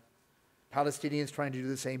 the Palestinians trying to do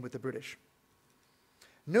the same with the British.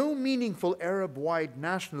 No meaningful Arab-wide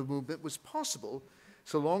national movement was possible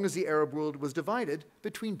so long as the Arab world was divided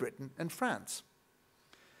between Britain and France.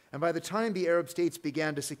 And by the time the Arab states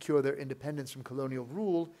began to secure their independence from colonial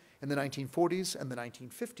rule in the 1940s and the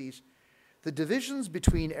 1950s, the divisions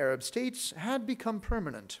between Arab states had become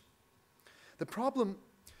permanent. The problem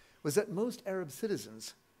was that most Arab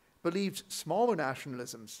citizens believed smaller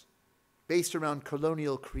nationalisms based around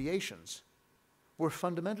colonial creations were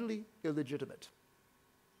fundamentally illegitimate.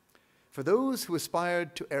 For those who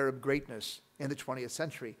aspired to Arab greatness in the 20th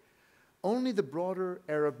century, only the broader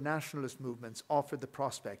Arab nationalist movements offered the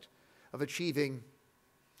prospect of achieving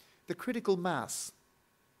the critical mass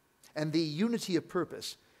and the unity of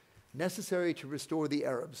purpose necessary to restore the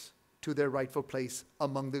Arabs to their rightful place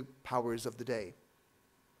among the powers of the day.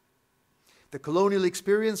 The colonial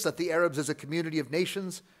experience left the Arabs as a community of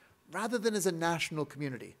nations rather than as a national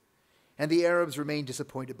community, and the Arabs remained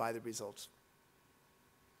disappointed by the results.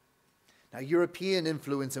 Now, European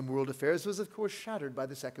influence in world affairs was, of course, shattered by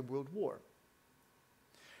the Second World War.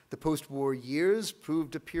 The post-war years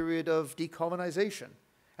proved a period of decolonization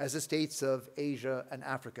as the states of Asia and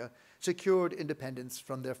Africa secured independence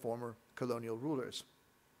from their former colonial rulers,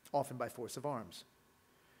 often by force of arms.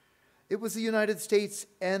 It was the United States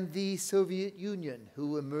and the Soviet Union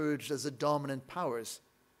who emerged as the dominant powers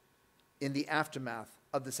in the aftermath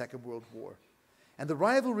of the Second World War. And the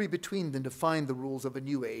rivalry between them defined the rules of a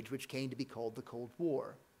new age, which came to be called the Cold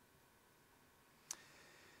War.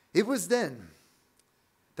 It was then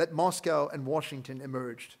that Moscow and Washington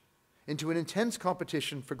emerged into an intense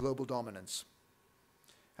competition for global dominance.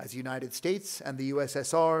 As the United States and the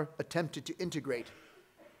USSR attempted to integrate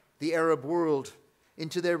the Arab world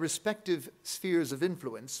into their respective spheres of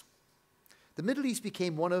influence, the Middle East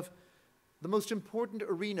became one of the most important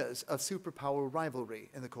arenas of superpower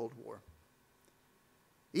rivalry in the Cold War.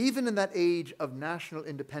 Even in that age of national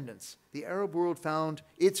independence, the Arab world found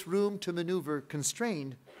its room to maneuver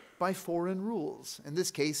constrained by foreign rules, in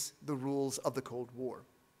this case, the rules of the Cold War.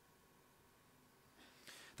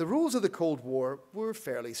 The rules of the Cold War were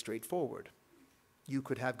fairly straightforward. You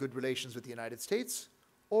could have good relations with the United States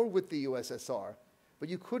or with the USSR, but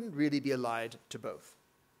you couldn't really be allied to both.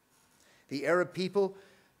 The Arab people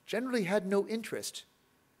generally had no interest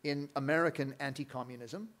in American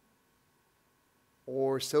anti-communism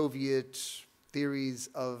or Soviet theories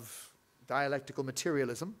of dialectical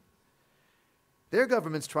materialism. Their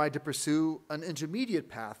governments tried to pursue an intermediate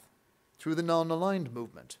path through the non-aligned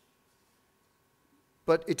movement.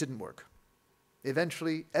 But it didn't work.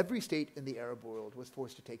 Eventually, every state in the Arab world was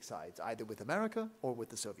forced to take sides, either with America or with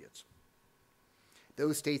the Soviets.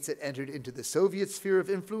 Those states that entered into the Soviet sphere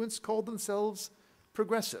of influence called themselves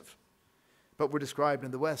progressive, but were described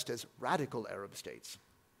in the West as radical Arab states.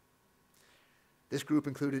 This group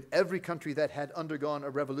included every country that had undergone a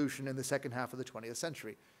revolution in the second half of the 20th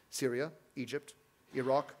century: Syria, Egypt,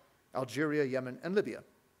 Iraq, Algeria, Yemen, and Libya.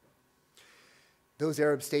 Those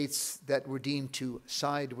Arab states that were deemed to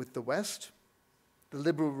side with the West, the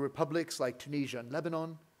liberal republics like Tunisia and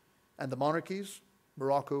Lebanon, and the monarchies,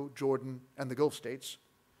 Morocco, Jordan, and the Gulf states,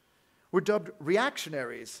 were dubbed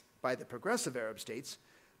reactionaries by the progressive Arab states,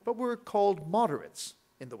 but were called moderates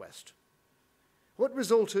in the West. What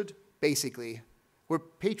resulted, basically, were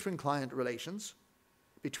patron-client relations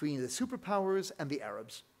between the superpowers and the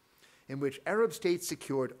Arabs, in which Arab states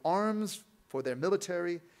secured arms for their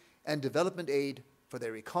military and development aid for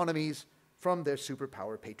their economies from their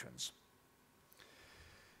superpower patrons.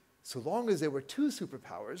 So long as there were two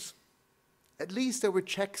superpowers, at least there were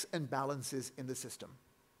checks and balances in the system.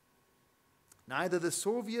 Neither the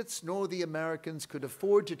Soviets nor the Americans could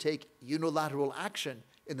afford to take unilateral action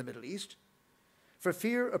in the Middle East for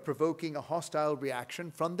fear of provoking a hostile reaction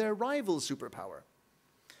from their rival superpower.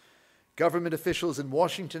 Government officials in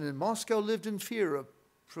Washington and Moscow lived in fear of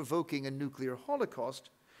provoking a nuclear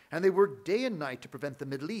holocaust, and they worked day and night to prevent the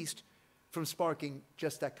Middle East from sparking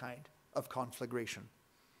just that kind of conflagration.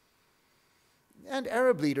 And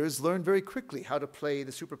Arab leaders learned very quickly how to play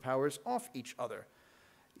the superpowers off each other,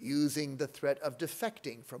 using the threat of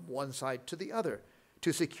defecting from one side to the other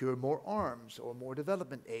to secure more arms or more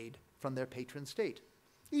development aid from their patron state.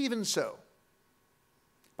 Even so,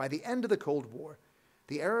 by the end of the Cold War,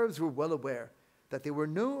 the Arabs were well aware that they were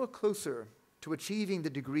no closer to achieving the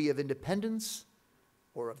degree of independence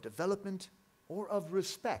or of development or of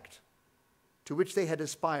respect to which they had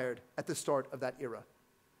aspired at the start of that era.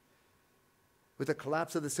 With the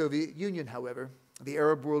collapse of the Soviet Union, however, the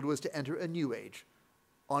Arab world was to enter a new age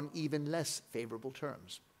on even less favorable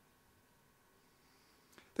terms.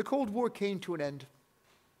 The Cold War came to an end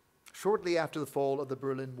shortly after the fall of the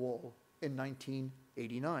Berlin Wall in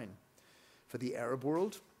 1989. For the Arab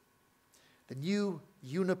world, the new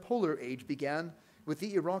unipolar age began with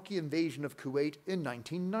the Iraqi invasion of Kuwait in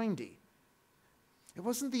 1990. It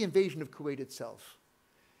wasn't the invasion of Kuwait itself.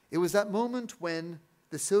 It was that moment when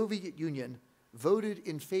the Soviet Union voted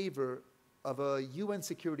in favor of a UN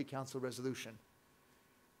Security Council resolution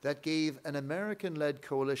that gave an American-led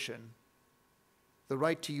coalition the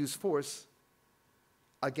right to use force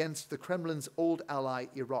against the Kremlin's old ally,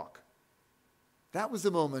 Iraq. That was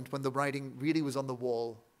the moment when the writing really was on the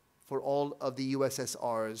wall for all of the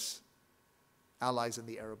USSR's allies in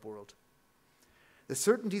the Arab world. The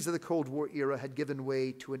certainties of the Cold War era had given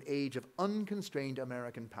way to an age of unconstrained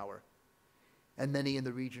American power, and many in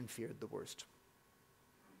the region feared the worst.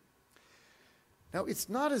 Now, it's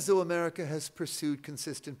not as though America has pursued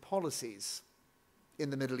consistent policies in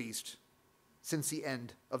the Middle East since the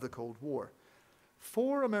end of the Cold War.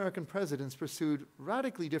 4 American presidents pursued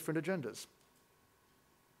radically different agendas.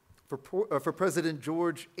 For President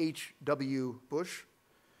George H.W. Bush,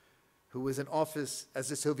 who was in office as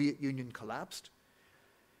the Soviet Union collapsed,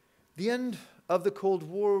 the end of the Cold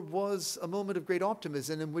War was a moment of great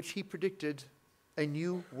optimism in which he predicted a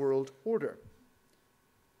new world order.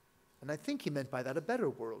 And I think he meant by that a better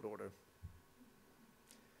world order.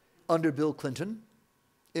 Under Bill Clinton,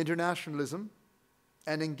 internationalism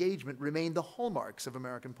and engagement remained the hallmarks of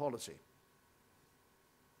American policy.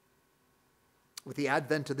 With the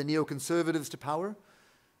advent of the neoconservatives to power,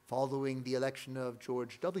 following the election of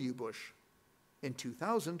George W. Bush in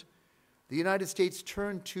 2000, the United States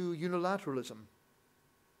turned to unilateralism.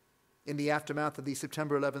 In the aftermath of the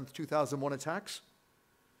September 11, 2001 attacks,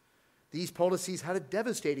 these policies had a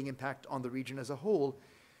devastating impact on the region as a whole,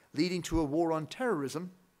 leading to a war on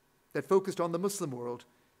terrorism that focused on the Muslim world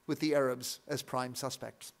with the Arabs as prime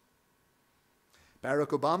suspects. Barack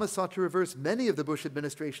Obama sought to reverse many of the Bush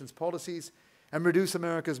administration's policies and reduce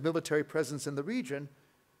America's military presence in the region,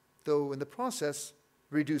 though in the process,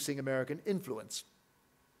 reducing American influence.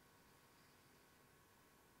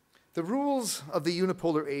 The rules of the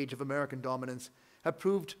unipolar age of American dominance have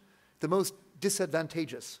proved the most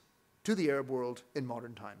disadvantageous to the Arab world in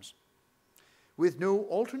modern times. With no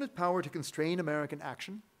alternate power to constrain American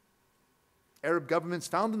action, Arab governments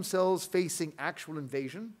found themselves facing actual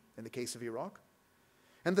invasion, in the case of Iraq,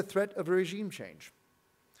 and the threat of a regime change.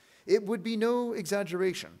 It would be no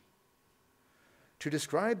exaggeration to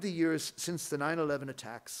describe the years since the 9/11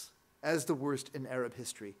 attacks as the worst in Arab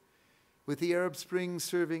history, with the Arab Spring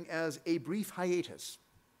serving as a brief hiatus.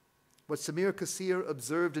 What Samir Kassir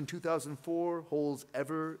observed in 2004 holds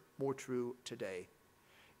ever more true today.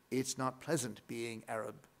 It's not pleasant being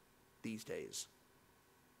Arab these days.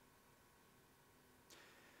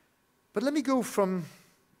 But let me go from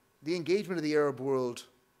the engagement of the Arab world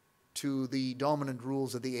to the dominant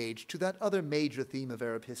rules of the age, to that other major theme of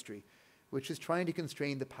Arab history, which is trying to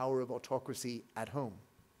constrain the power of autocracy at home.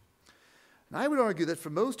 And I would argue that for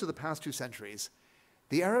most of the past 2 centuries,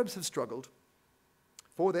 the Arabs have struggled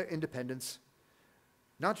for their independence,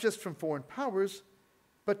 not just from foreign powers,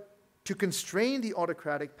 but to constrain the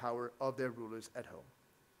autocratic power of their rulers at home.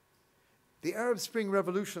 The Arab Spring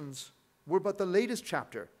revolutions were but the latest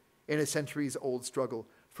chapter in a centuries-old struggle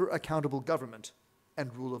for accountable government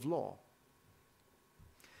and rule of law.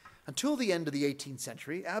 Until the end of the 18th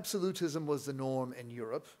century, absolutism was the norm in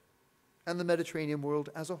Europe and the Mediterranean world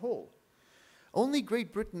as a whole. Only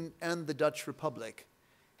Great Britain and the Dutch Republic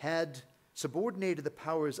had subordinated the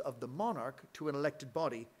powers of the monarch to an elected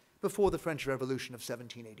body before the French Revolution of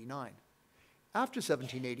 1789. After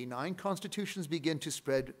 1789, constitutions began to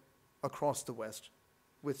spread across the West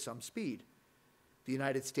with some speed. The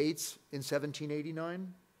United States in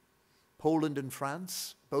 1789, Poland and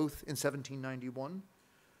France, both in 1791,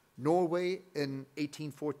 Norway in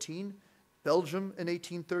 1814, Belgium in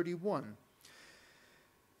 1831.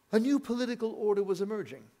 A new political order was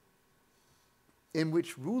emerging, in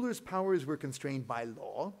which rulers' powers were constrained by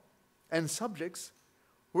law, and subjects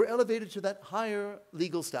were elevated to that higher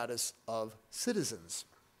legal status of citizens.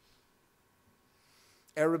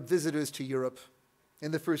 Arab visitors to Europe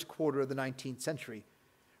in the first quarter of the 19th century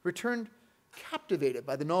returned captivated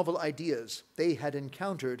by the novel ideas they had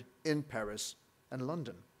encountered in Paris and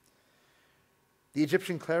London. The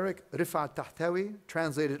Egyptian cleric Rifat Tahtawi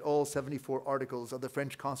translated all 74 articles of the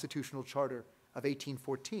French Constitutional Charter of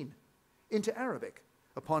 1814 into Arabic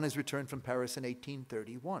upon his return from Paris in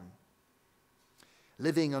 1831.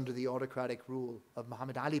 Living under the autocratic rule of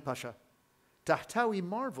Muhammad Ali Pasha, Tahtawi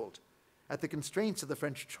marveled at the constraints of the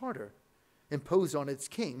French Charter imposed on its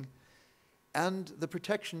king and the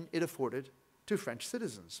protection it afforded to French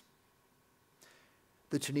citizens.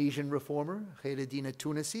 The Tunisian reformer Khaireddine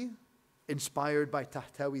Tounisi, inspired by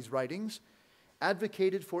Tahtawi's writings,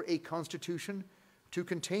 advocated for a constitution to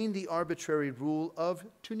contain the arbitrary rule of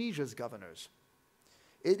Tunisia's governors.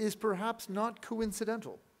 It is perhaps not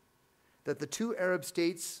coincidental that the 2 Arab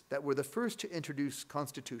states that were the first to introduce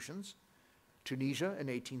constitutions, Tunisia in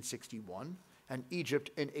 1861 and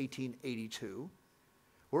Egypt in 1882,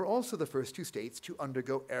 were also the first 2 states to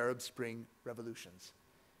undergo Arab Spring revolutions.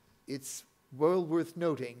 It's well worth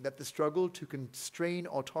noting that the struggle to constrain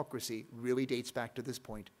autocracy really dates back to this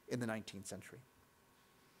point in the 19th century.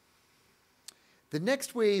 The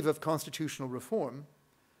next wave of constitutional reform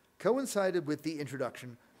coincided with the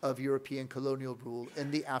introduction of European colonial rule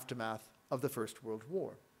in the aftermath of the First World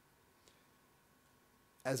War.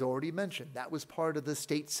 As already mentioned, that was part of the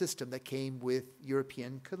state system that came with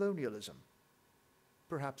European colonialism.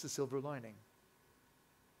 Perhaps a silver lining.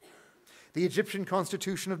 The Egyptian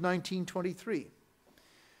Constitution of 1923,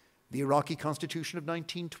 the Iraqi Constitution of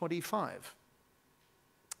 1925,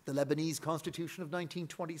 the Lebanese Constitution of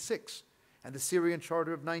 1926, and the Syrian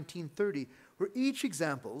Charter of 1930 were each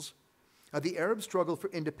examples of the Arab struggle for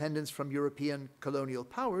independence from European colonial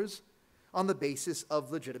powers on the basis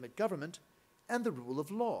of legitimate government and the rule of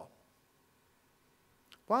law.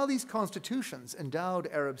 While these constitutions endowed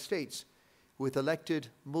Arab states with elected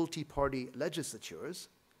multi-party legislatures,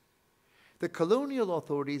 the colonial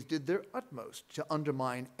authorities did their utmost to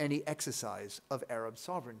undermine any exercise of Arab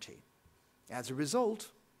sovereignty. As a result,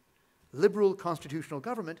 liberal constitutional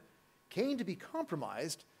government came to be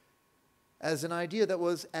compromised as an idea that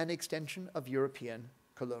was an extension of European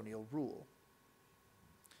colonial rule.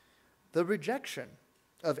 The rejection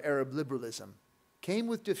of Arab liberalism came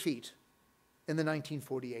with defeat in the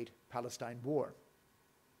 1948 Palestine War.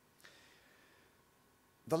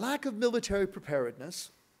 The lack of military preparedness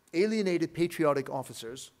alienated patriotic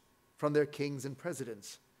officers from their kings and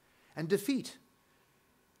presidents, and defeat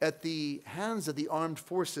at the hands of the armed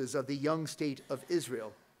forces of the young state of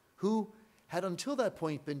Israel, who had until that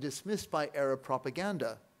point been dismissed by Arab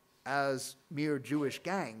propaganda as mere Jewish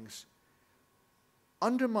gangs,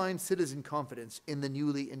 undermined citizen confidence in the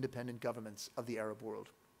newly independent governments of the Arab world.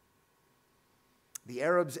 The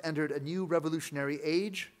Arabs entered a new revolutionary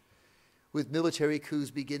age, with military coups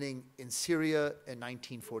beginning in Syria in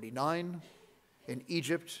 1949, in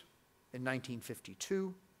Egypt in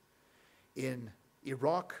 1952, in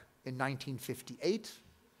Iraq in 1958,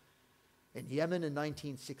 in Yemen in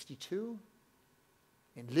 1962,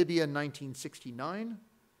 in Libya in 1969,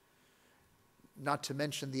 not to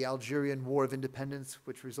mention the Algerian War of Independence,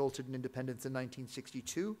 which resulted in independence in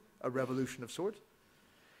 1962, a revolution of sort,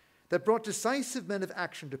 that brought decisive men of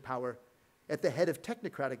action to power at the head of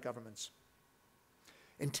technocratic governments.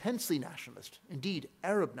 Intensely nationalist, indeed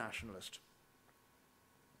Arab nationalist.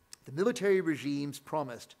 The military regimes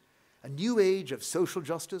promised a new age of social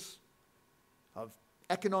justice, of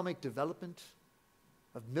economic development,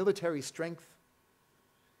 of military strength,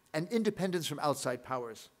 and independence from outside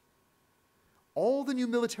powers. All the new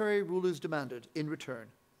military rulers demanded in return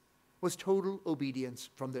was total obedience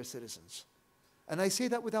from their citizens. And I say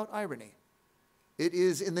that without irony. It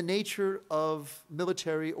is in the nature of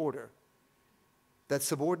military order that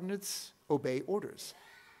subordinates obey orders.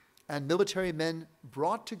 And military men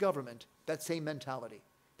brought to government that same mentality,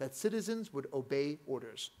 that citizens would obey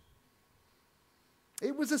orders.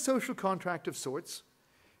 It was a social contract of sorts,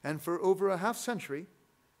 and for over a half century,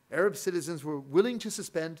 Arab citizens were willing to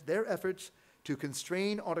suspend their efforts to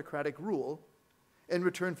constrain autocratic rule in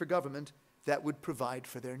return for government that would provide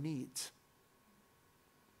for their needs.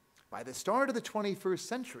 By the start of the 21st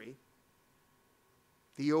century,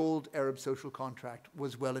 the old Arab social contract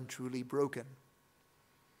was well and truly broken.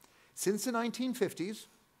 Since the 1950s,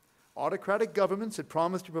 autocratic governments had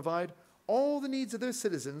promised to provide all the needs of their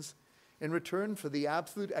citizens in return for the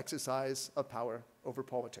absolute exercise of power over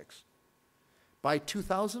politics. By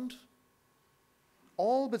 2000,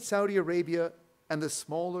 all but Saudi Arabia and the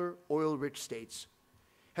smaller oil-rich states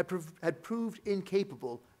had proved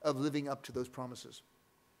incapable of living up to those promises.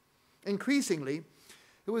 Increasingly,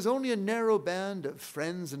 it was only a narrow band of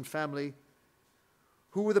friends and family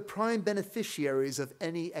who were the prime beneficiaries of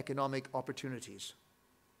any economic opportunities.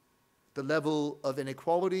 The level of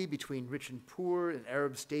inequality between rich and poor in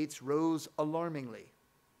Arab states rose alarmingly.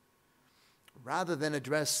 Rather than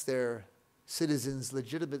address their citizens'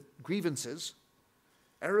 legitimate grievances,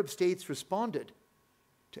 Arab states responded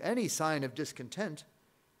to any sign of discontent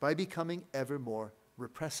by becoming ever more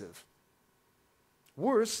repressive.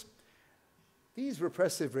 Worse, these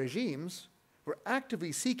repressive regimes were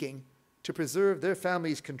actively seeking to preserve their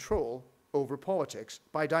families' control over politics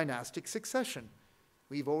by dynastic succession.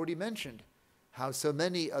 We've already mentioned how so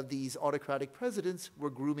many of these autocratic presidents were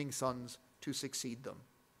grooming sons to succeed them.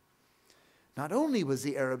 Not only was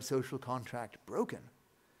the Arab social contract broken,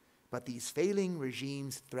 but these failing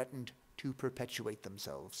regimes threatened to perpetuate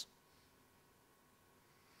themselves.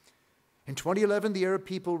 In 2011, the Arab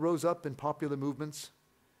people rose up in popular movements,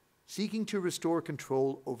 seeking to restore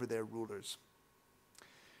control over their rulers.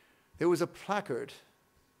 There was a placard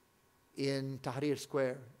in Tahrir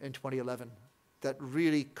Square in 2011 that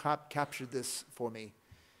really captured this for me.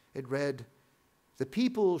 It read, "The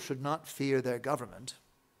people should not fear their government.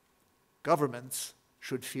 Governments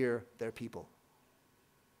should fear their people."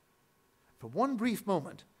 For one brief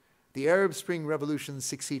moment, the Arab Spring Revolution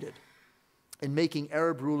succeeded in making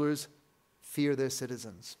Arab rulers fear their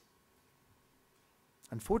citizens.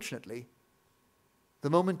 Unfortunately, the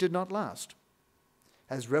moment did not last,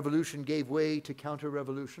 as revolution gave way to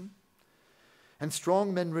counter-revolution, and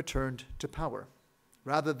strong men returned to power.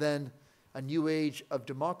 Rather than a new age of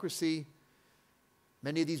democracy,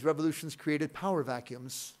 many of these revolutions created power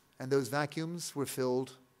vacuums, and those vacuums were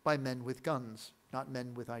filled by men with guns, not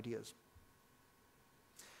men with ideas.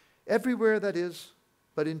 Everywhere, that is,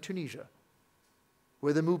 but in Tunisia,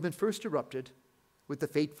 where the movement first erupted with the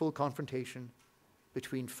fateful confrontation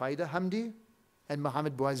between Faida Hamdi and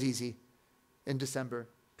Mohamed Bouazizi in December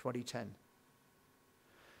 2010.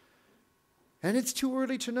 And it's too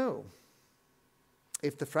early to know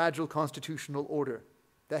if the fragile constitutional order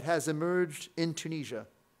that has emerged in Tunisia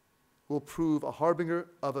will prove a harbinger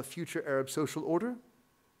of a future Arab social order,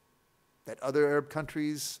 that other Arab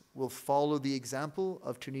countries will follow the example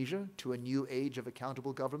of Tunisia to a new age of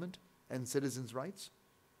accountable government and citizens' rights,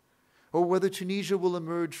 or whether Tunisia will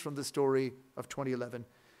emerge from the story of 2011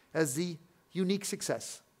 as the unique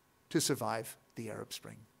success to survive the Arab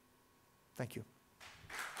Spring. Thank you.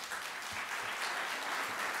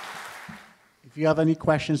 If you have any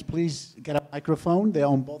questions, please get a microphone. They're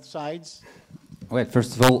on both sides. Well,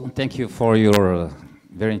 first of all, thank you for your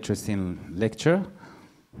very interesting lecture.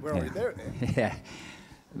 We're already there. Yeah.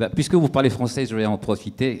 Bah, puisque vous parlez français, je vais en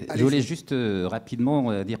profiter. Je voulais juste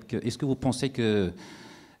rapidement dire que, est-ce que vous pensez que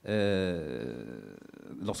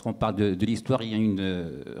lorsqu'on parle de l'histoire, il y a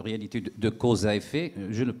une réalité de cause à effet?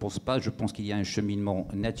 Je ne pense pas. Je pense qu'il y a un cheminement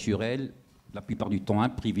naturel, la plupart du temps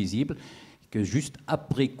imprévisible, que juste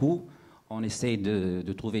après coup, on essaye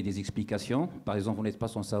de trouver des explications. Par exemple, vous n'êtes pas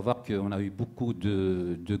sans savoir qu'on a eu beaucoup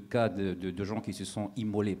de cas de gens qui se sont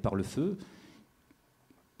immolés par le feu.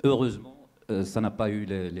 Heureusement, ça n'a pas eu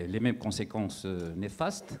les mêmes conséquences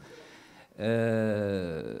néfastes.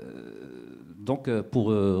 Donc, pour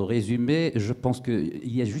résumer, je pense qu'il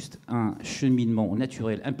y a juste un cheminement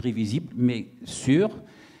naturel, imprévisible, mais sûr.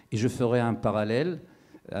 Et je ferai un parallèle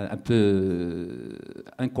un peu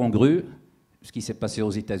incongru, ce qui s'est passé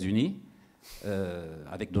aux États-Unis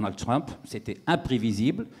avec Donald Trump. C'était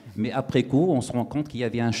imprévisible, mais après coup, on se rend compte qu'il y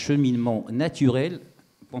avait un cheminement naturel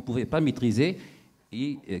qu'on ne pouvait pas maîtriser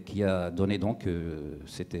et qui a donné donc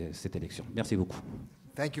cette élection. Merci beaucoup.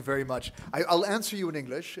 Thank you very much. I'll answer you in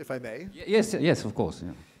English, if I may. Yes, yes, of course.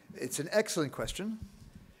 Yeah. It's an excellent question.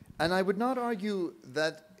 And I would not argue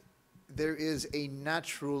that there is a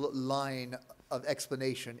natural line of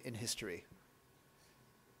explanation in history.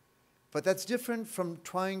 But that's different from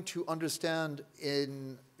trying to understand,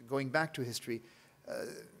 in going back to history,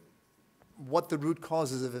 what the root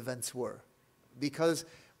causes of events were. Because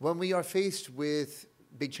when we are faced with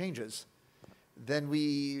big changes, then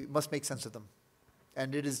we must make sense of them.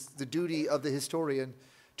 And it is the duty of the historian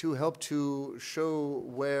to help to show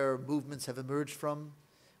where movements have emerged from,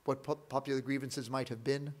 what popular grievances might have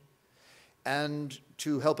been, and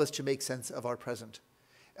to help us to make sense of our present.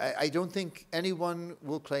 I don't think anyone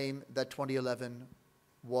will claim that 2011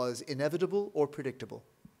 was inevitable or predictable.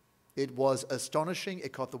 It was astonishing.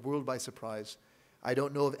 It caught the world by surprise. I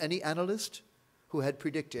don't know of any analyst who had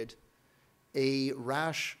predicted a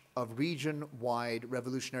rash of region-wide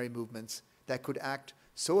revolutionary movements that could act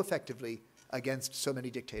so effectively against so many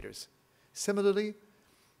dictators. Similarly,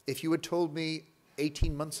 if you had told me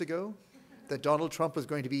 18 months ago that Donald Trump was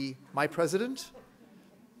going to be my president,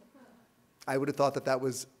 I would have thought that that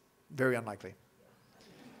was very unlikely.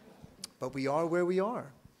 But we are where we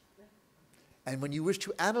are. And when you wish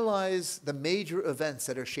to analyze the major events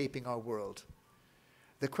that are shaping our world,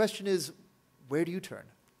 the question is, where do you turn?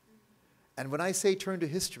 And when I say turn to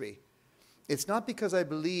history, it's not because I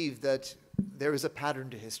believe that there is a pattern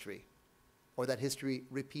to history or that history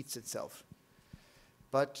repeats itself,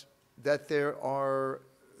 but that there are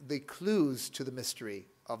the clues to the mystery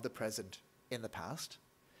of the present in the past.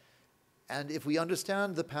 And if we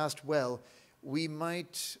understand the past well, we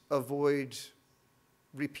might avoid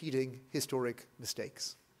repeating historic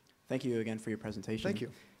mistakes. Thank you again for your presentation. Thank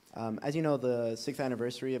you. As you know, the 6th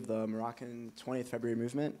anniversary of the Moroccan 20th February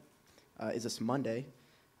movement is this Monday.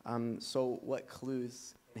 So what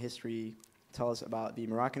clues in history tell us about the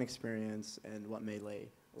Moroccan experience and what may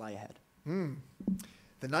lie ahead?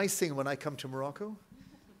 The nice thing when I come to Morocco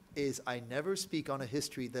is I never speak on a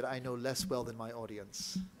history that I know less well than my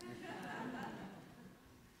audience.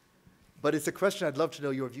 But it's a question I'd love to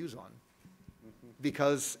know your views on,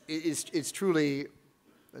 because it's truly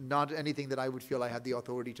not anything that I would feel I had the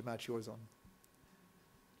authority to match yours on.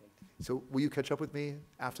 So will you catch up with me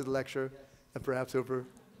after the lecture and perhaps over?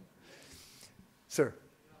 Sir.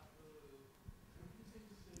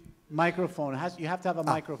 Microphone. You have to have a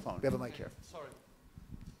microphone. We have a mic here. Sorry.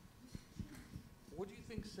 What do you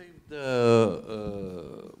think saved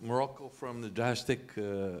Morocco from the drastic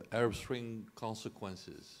Arab Spring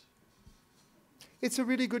consequences? It's a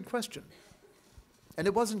really good question. And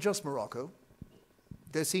it wasn't just Morocco.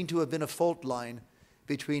 There seemed to have been a fault line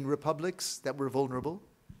between republics that were vulnerable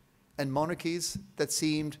and monarchies that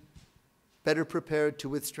seemed better prepared to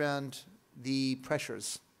withstand the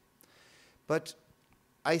pressures. But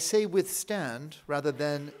I say withstand rather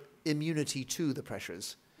than immunity to the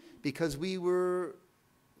pressures, because we were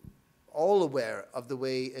all aware of the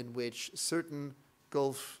way in which certain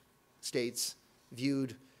Gulf states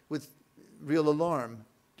viewed with real alarm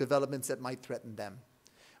developments that might threaten them.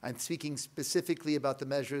 I'm speaking specifically about the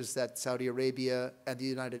measures that Saudi Arabia and the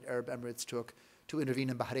United Arab Emirates took to intervene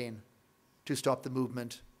in Bahrain to stop the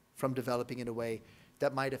movement from developing in a way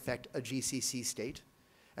that might affect a GCC state,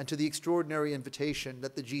 and to the extraordinary invitation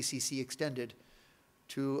that the GCC extended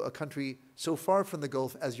to a country so far from the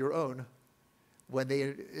Gulf as your own when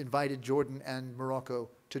they invited Jordan and Morocco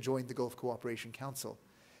to join the Gulf Cooperation Council,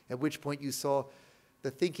 at which point you saw the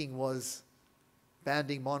thinking was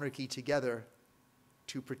banding monarchy together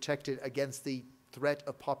to protect it against the threat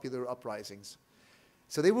of popular uprisings.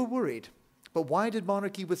 So they were worried. But why did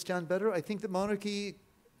monarchy withstand better? I think that monarchy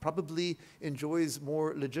probably enjoys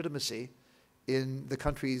more legitimacy in the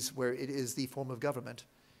countries where it is the form of government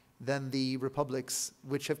than the republics,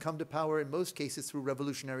 which have come to power in most cases through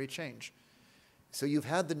revolutionary change. So you've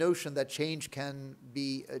had the notion that change can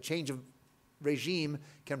be, a change of regime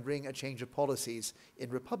can bring a change of policies in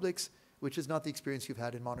republics, which is not the experience you've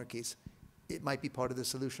had in monarchies. It might be part of the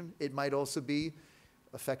solution. It might also be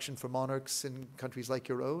affection for monarchs in countries like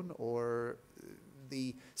your own, or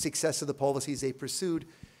the success of the policies they pursued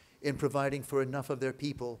in providing for enough of their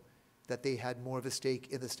people that they had more of a stake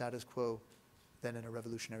in the status quo than in a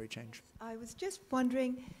revolutionary change. I was just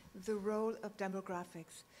wondering the role of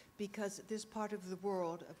demographics, because this part of the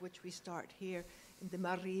world of which we start here in the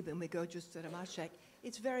Maghreb and we go just to Ramashek,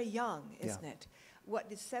 it's very young, isn't it? What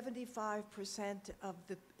is 75% of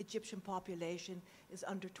the Egyptian population is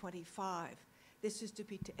under 25. This is to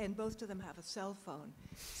be, and most of them have a cell phone.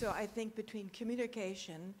 So I think between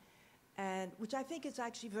communication and, which I think is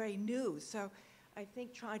actually very new, so I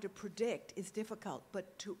think trying to predict is difficult,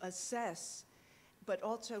 but to assess, but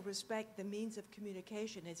also respect the means of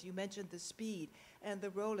communication, as you mentioned, the speed and the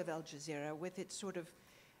role of Al Jazeera with its sort of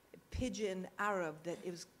pidgin Arab that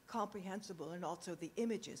it was comprehensible, and also the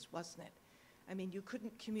images, wasn't it? I mean, you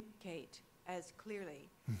couldn't communicate as clearly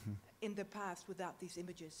in the past without these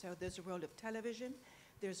images. So there's a role of television,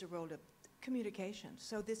 there's a role of communication.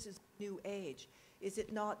 So this is new age. Is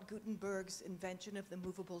it not Gutenberg's invention of the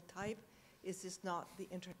movable type? Is this not the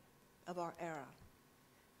internet of our era,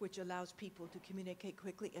 which allows people to communicate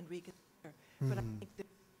quickly and reconsider? But I think the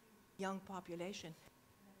young population,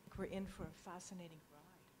 I think we're in for a fascinating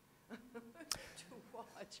ride to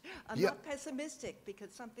watch. I'm not pessimistic,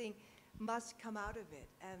 because something must come out of it,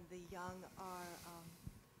 and the young are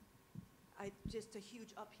just a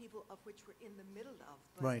huge upheaval of which we're in the middle of.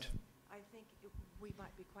 But Right. I think we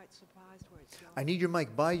might be quite surprised where it's going. I need your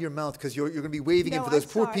mic by your mouth, because you're going to be waving in No, for those I'm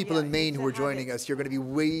poor sorry, people yeah, in Maine it's who a are joining habit. us. You're going to be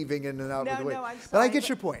waving in and out of the way. No, I'm But I sorry, get but-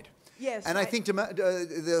 your point. Yes. And I think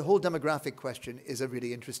the whole demographic question is a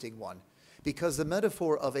really interesting one, because the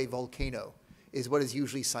metaphor of a volcano is what is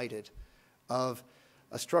usually cited, of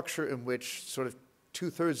a structure in which sort of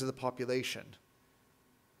 2/3 of the population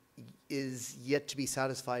is yet to be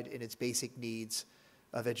satisfied in its basic needs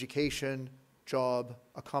of education, job,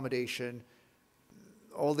 accommodation,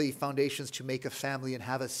 all the foundations to make a family and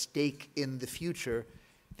have a stake in the future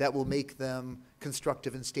that will make them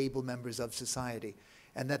constructive and stable members of society.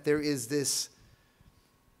 And that there is this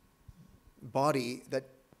body that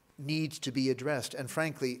needs to be addressed, and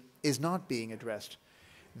frankly is not being addressed.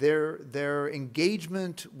 Their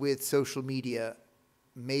engagement with social media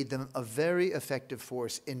made them a very effective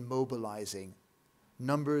force in mobilizing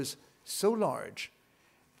numbers so large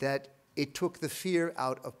that it took the fear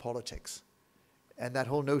out of politics. And that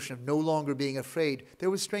whole notion of no longer being afraid, there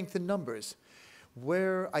was strength in numbers.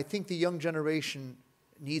 Where I think the young generation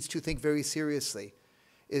needs to think very seriously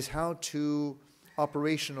is how to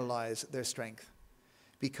operationalize their strength.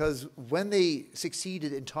 Because when they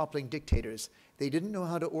succeeded in toppling dictators, they didn't know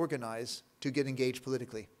how to organize to get engaged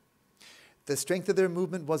politically. The strength of their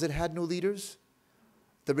movement was it had no leaders.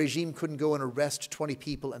 The regime couldn't go and arrest 20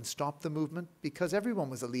 people and stop the movement, because everyone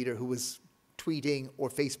was a leader who was tweeting or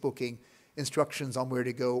Facebooking instructions on where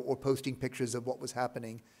to go or posting pictures of what was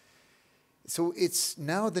happening. So it's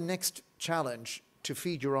now the next challenge to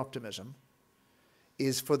feed your optimism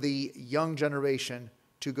is for the young generation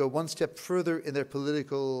to go one step further in their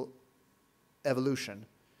political evolution,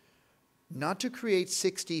 not to create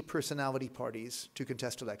 60 personality parties to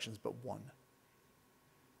contest elections, but one.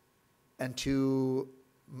 And to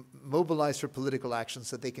mobilize for political action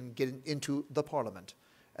so that they can get into the parliament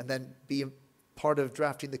and then be part of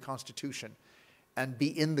drafting the constitution and be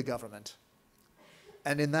in the government.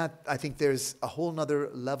 And in that, I think there's a whole nother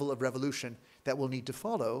level of revolution that will need to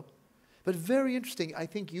follow. But very interesting, I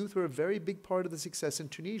think youth were a very big part of the success in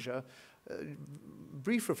Tunisia.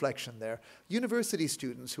 Brief reflection there. University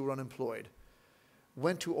students who were unemployed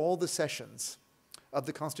went to all the sessions of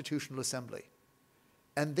the Constitutional Assembly,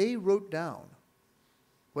 and they wrote down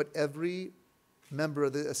what every member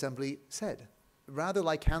of the Assembly said, rather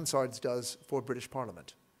like Hansard's does for British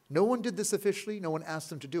Parliament. No one did this officially, no one asked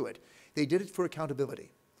them to do it. They did it for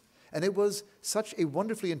accountability. And it was such a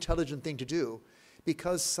wonderfully intelligent thing to do,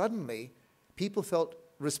 because suddenly people felt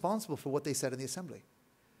responsible for what they said in the Assembly.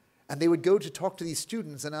 And they would go to talk to these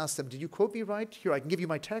students and ask them, did you quote me right? Here, I can give you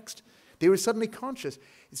my text. They were suddenly conscious.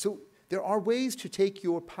 So there are ways to take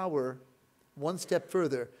your power one step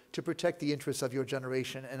further to protect the interests of your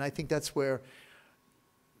generation. And I think that's where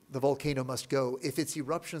the volcano must go if its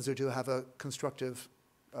eruptions are to have a constructive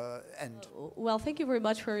end. Well, thank you very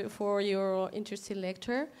much for your interesting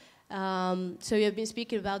lecture. So you have been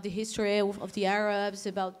speaking about the history of the Arabs,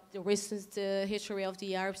 about the recent history of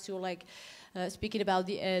the Arabs, to like speaking about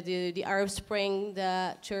the Arab Spring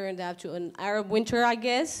that turned out to an Arab winter, I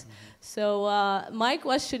guess. So my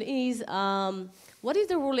question is, what is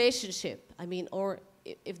the relationship? I mean, or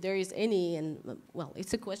if there is any, and well,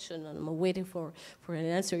 it's a question, and I'm waiting for an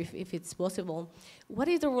answer if it's possible. What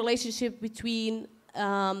is the relationship between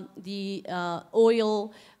the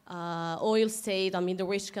oil state, I mean the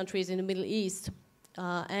rich countries in the Middle East,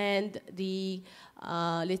 and the,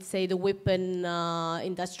 let's say, the weapon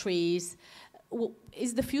industries?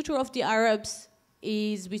 is the future of the Arabs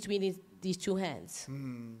is between these two hands?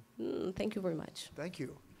 Thank you very much. Thank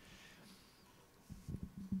you.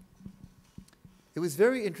 It was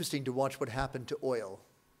very interesting to watch what happened to oil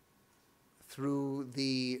through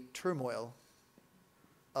the turmoil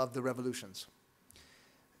of the revolutions.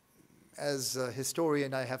 As a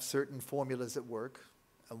historian, I have certain formulas at work.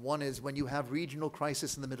 One is when you have regional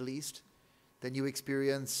crisis in the Middle East, then you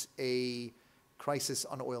experience a crisis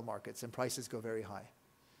on oil markets and prices go very high.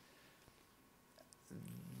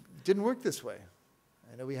 Didn't work this way.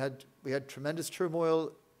 I know we had tremendous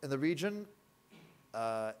turmoil in the region,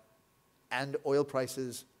 and oil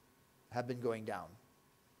prices have been going down,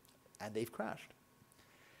 and they've crashed.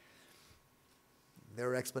 There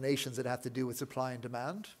are explanations that have to do with supply and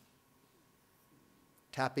demand,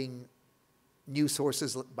 tapping new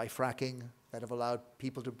sources by fracking that have allowed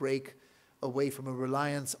people to break away from a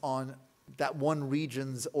reliance on that one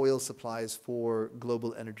region's oil supplies for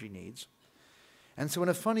global energy needs. And so in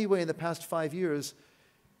a funny way, in the past 5 years,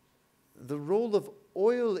 the role of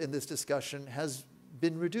oil in this discussion has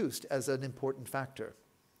been reduced as an important factor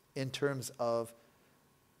in terms of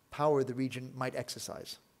power the region might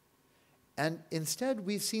exercise. And instead,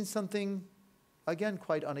 we've seen something, again,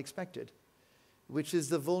 quite unexpected, which is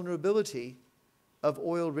the vulnerability of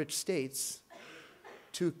oil-rich states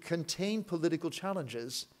to contain political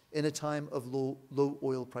challenges in a time of low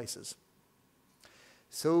oil prices.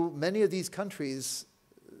 So many of these countries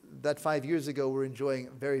that 5 years ago were enjoying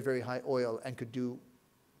very, very high oil and could do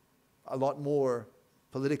a lot more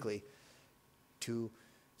politically to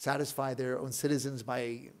satisfy their own citizens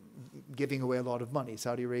by giving away a lot of money.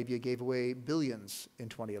 Saudi Arabia gave away billions in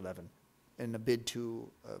 2011 in a bid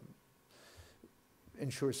to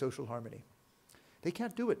ensure social harmony. They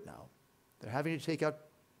can't do it now. They're having to take out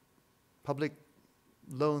public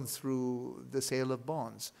loans through the sale of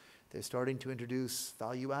bonds. They're starting to introduce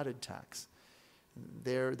value-added tax.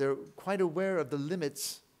 They're quite aware of the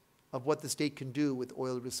limits of what the state can do with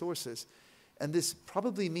oil resources. And this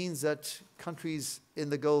probably means that countries in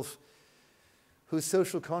the Gulf whose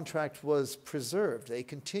social contract was preserved, they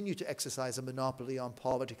continue to exercise a monopoly on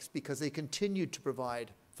politics because they continued to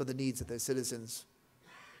provide for the needs of their citizens,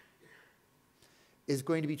 is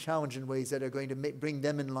going to be challenged in ways that are going to bring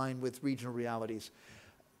them in line with regional realities.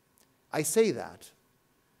 I say that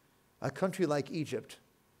a country like Egypt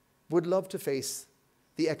would love to face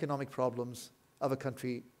the economic problems of a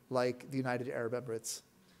country like the United Arab Emirates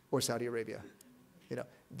or Saudi Arabia. You know,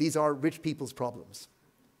 these are rich people's problems.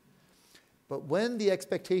 But when the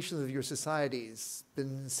expectations of your society's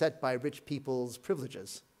been set by rich people's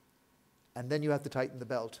privileges, and then you have to tighten the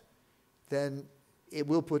belt, then it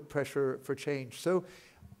will put pressure for change. So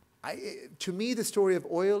to me, the story of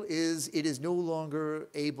oil is it's no longer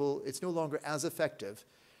as effective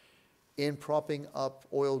in propping up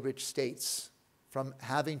oil-rich states from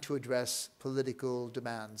having to address political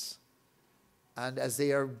demands. And as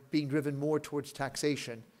they are being driven more towards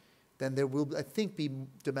taxation, then there will, I think, be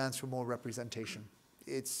demands for more representation.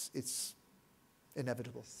 It's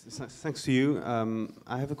inevitable. Thanks to you.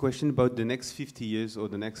 I have a question about the next 50 years or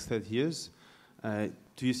the next 30 years.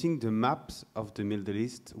 Do you think the maps of the Middle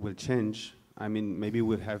East will change? I mean, maybe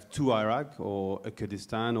we'll have two Iraq or a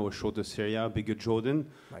Kurdistan or a shorter Syria, bigger Jordan,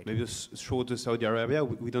 right. Maybe a shorter Saudi Arabia.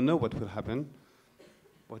 We don't know what will happen.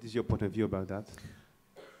 What is your point of view about that?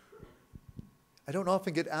 I don't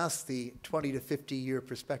often get asked the 20 to 50 year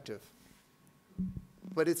perspective,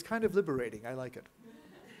 but it's kind of liberating. I like it.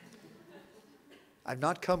 I've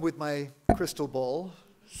not come with my crystal ball,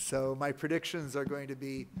 so my predictions are going to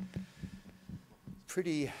be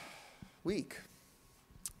pretty weak.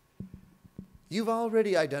 You've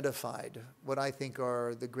already identified what I think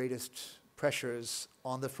are the greatest pressures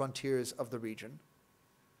on the frontiers of the region.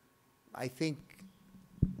 I think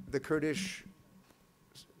the Kurdish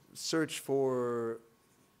search for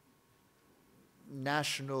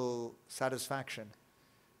national satisfaction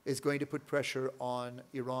is going to put pressure on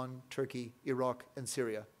Iran, Turkey, Iraq, and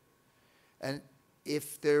Syria. And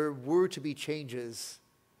if there were to be changes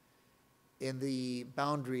in the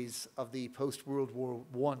boundaries of the post-World War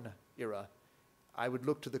I era, I would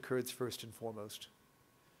look to the Kurds first and foremost.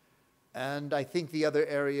 And I think the other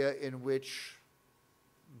area in which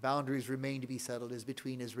boundaries remain to be settled is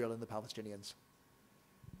between Israel and the Palestinians.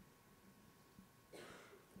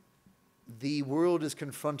 The world is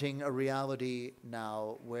confronting a reality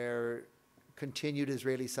now where continued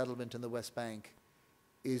Israeli settlement in the West Bank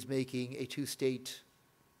is making a two-state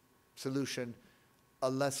solution a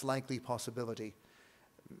less likely possibility.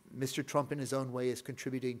 Mr. Trump, in his own way, is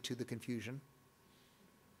contributing to the confusion.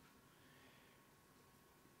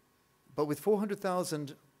 But with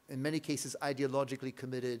 400,000 in many cases, ideologically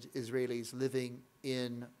committed Israelis living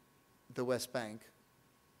in the West Bank,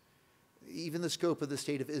 even the scope of the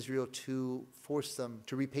State of Israel to force them,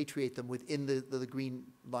 to repatriate them within the green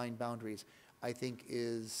line boundaries, I think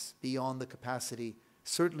is beyond the capacity,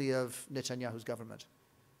 certainly of Netanyahu's government.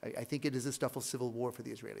 I think it is a stuff of civil war for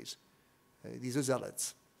the Israelis. These are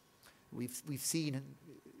zealots. We've seen,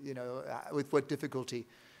 with what difficulty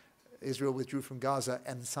Israel withdrew from Gaza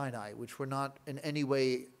and Sinai, which were not in any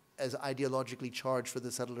way as ideologically charged for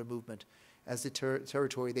the settler movement as the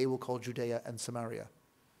territory they will call Judea and Samaria,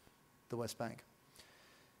 the West Bank.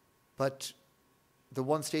 But the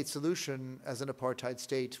one-state solution as an apartheid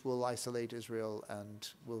state will isolate Israel and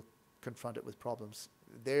will confront it with problems.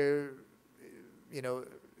 There,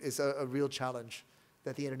 is a real challenge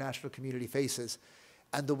that the international community faces.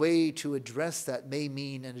 And the way to address that may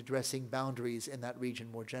mean in addressing boundaries in that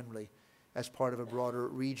region more generally as part of a broader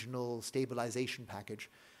regional stabilization package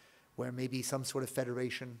where maybe some sort of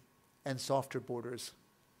federation and softer borders,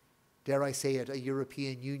 dare I say it, a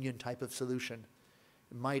European Union type of solution,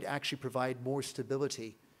 might actually provide more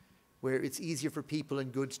stability where it's easier for people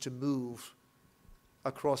and goods to move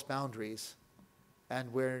across boundaries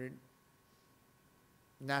and where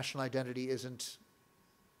national identity isn't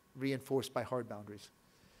reinforced by hard boundaries.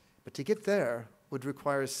 But to get there would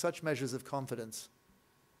require such measures of confidence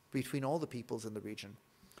between all the peoples in the region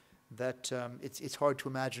that it's hard to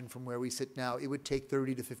imagine from where we sit now. It would take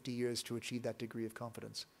 30 to 50 years to achieve that degree of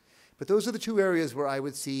confidence. But those are the two areas where I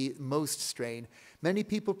would see most strain. Many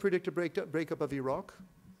people predict a breakup of Iraq.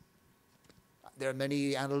 There are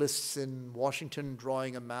many analysts in Washington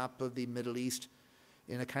drawing a map of the Middle East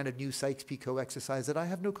in a kind of new Sykes-Picot exercise that I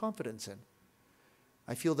have no confidence in.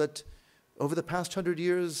 I feel that over the past 100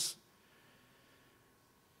 years,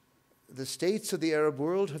 the states of the Arab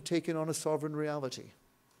world have taken on a sovereign reality.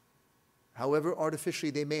 However artificially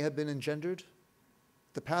they may have been engendered,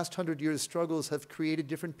 the past 100 years' struggles have created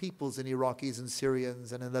different peoples in Iraqis and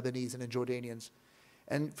Syrians and in Lebanese and in Jordanians.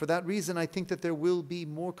 And for that reason, I think that there will be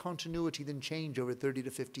more continuity than change over 30 to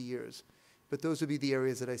 50 years. But those would be the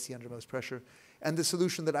areas that I see under most pressure. And the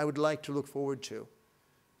solution that I would like to look forward to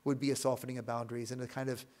would be a softening of boundaries and a kind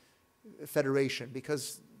of federation,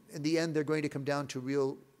 because in the end, they're going to come down to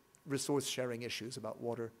real resource sharing issues about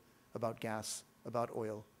water, about gas, about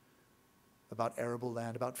oil, about arable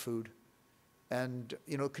land, about food. And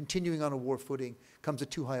continuing on a war footing comes at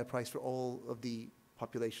too high a price for all of the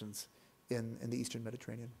populations in the Eastern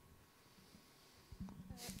Mediterranean.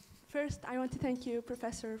 First, I want to thank you,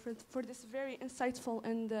 Professor, for this very insightful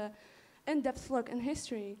and in-depth look in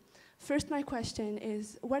history. First, my question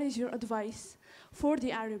is, what is your advice for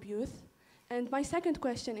the Arab youth? And my second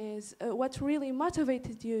question is, what really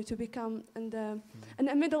motivated you to become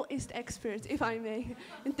a Middle East expert, if I may?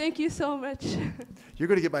 And thank you so much. You're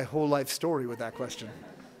going to get my whole life story with that question.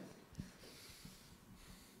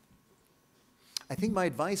 I think my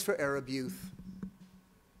advice for Arab youth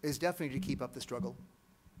is definitely to keep up the struggle,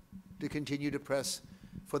 to continue to press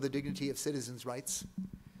for the dignity of citizens' rights,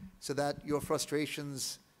 so that your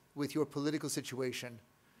frustrations with your political situation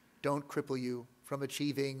don't cripple you from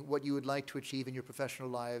achieving what you would like to achieve in your professional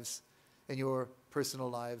lives, in your personal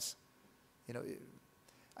lives.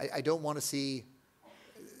 I don't want to see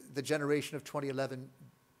the generation of 2011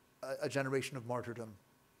 a generation of martyrdom.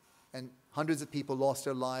 And hundreds of people lost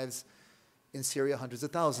their lives in Syria, hundreds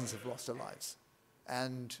of thousands have lost their lives.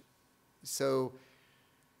 And so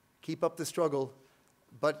keep up the struggle,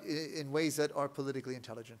 but in ways that are politically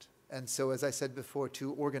intelligent. And so, as I said before,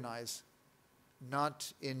 to organize,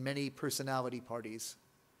 not in many personality parties.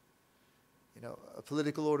 A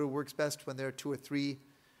political order works best when there are 2 or 3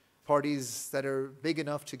 parties that are big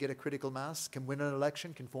enough to get a critical mass, can win an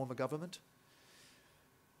election, can form a government.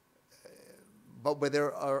 But where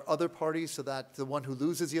there are other parties so that the one who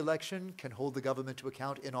loses the election can hold the government to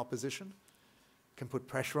account in opposition, can put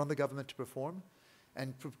pressure on the government to perform,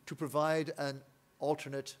 and to provide an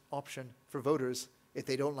alternate option for voters if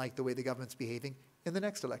they don't like the way the government's behaving in the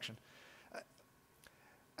next election.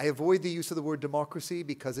 I avoid the use of the word democracy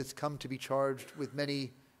because it's come to be charged with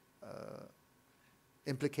many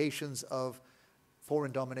implications of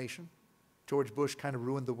foreign domination. George Bush kind of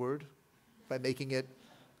ruined the word by making it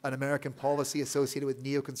an American policy associated with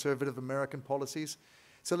neoconservative American policies.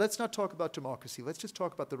 So let's not talk about democracy. Let's just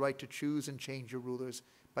talk about the right to choose and change your rulers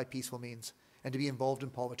by peaceful means and to be involved in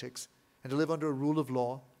politics and to live under a rule of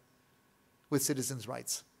law with citizens'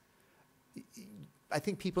 rights. I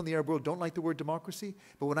think people in the Arab world don't like the word democracy,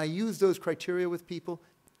 but when I use those criteria with people,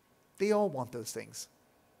 they all want those things.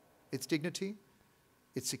 It's dignity,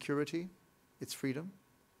 it's security, it's freedom,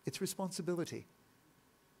 it's responsibility.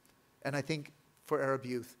 And I think for Arab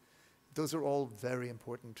youth, those are all very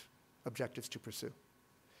important objectives to pursue.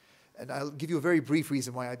 And I'll give you a very brief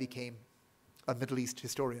reason why I became a Middle East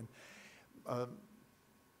historian.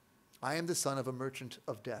 I am the son of a merchant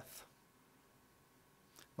of death.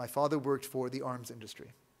 My father worked for the arms industry.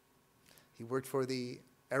 He worked for the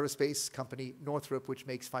aerospace company Northrop, which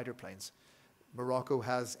makes fighter planes. Morocco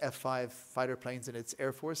has F-5 fighter planes in its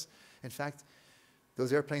air force. In fact,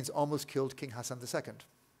 those airplanes almost killed King Hassan II.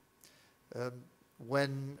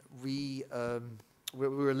 When we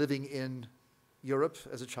were living in Europe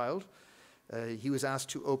as a child, he was asked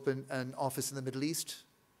to open an office in the Middle East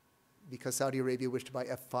because Saudi Arabia wished to buy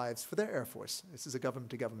F-5s for their air force. This is a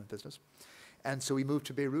government-to-government business. And so we moved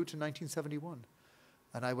to Beirut in 1971.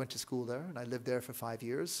 And I went to school there, and I lived there for 5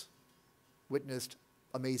 years, witnessed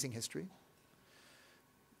amazing history,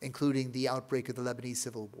 including the outbreak of the Lebanese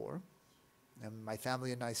Civil War. And my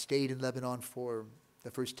family and I stayed in Lebanon for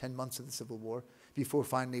the first 10 months of the Civil War before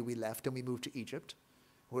finally we left and we moved to Egypt,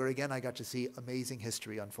 where again I got to see amazing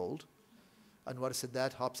history unfold. Anouar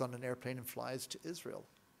Majid hops on an airplane and flies to Israel.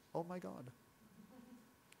 Oh my God.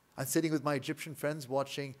 I'm sitting with my Egyptian friends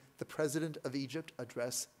watching the president of Egypt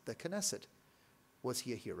address the Knesset. Was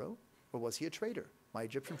he a hero or was he a traitor? My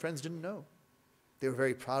Egyptian friends didn't know. They were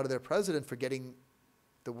very proud of their president for getting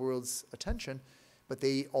the world's attention, but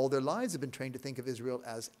they all their lives have been trained to think of Israel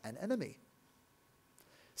as an enemy.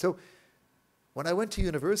 So when I went to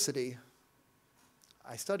university,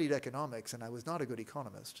 I studied economics and I was not a good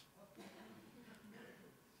economist.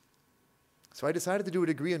 So I decided to do a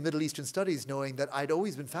degree in Middle Eastern Studies, knowing that I'd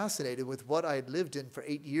always been fascinated with what I had lived in for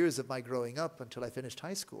 8 years of my growing up until I finished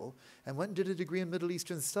high school, and went and did a degree in Middle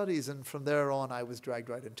Eastern Studies, and from there on I was dragged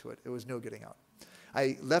right into it. There was no getting out.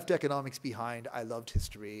 I left economics behind, I loved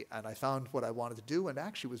history, and I found what I wanted to do, and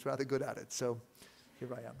actually was rather good at it. So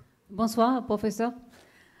here I am. Bonsoir, professeur.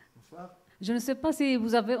 Bonsoir. Je ne sais pas si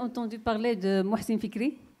vous avez entendu parler de Mohsin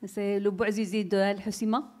Fikri. C'est le Bouazizi de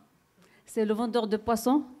Al-Husima. C'est le vendeur de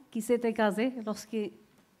poissons qui s'est écrasé lorsque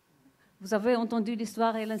vous avez entendu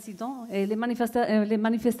l'histoire et l'incident et les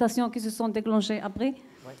manifestations qui se sont déclenchées après.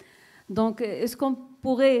 Ouais. Donc, est-ce qu'on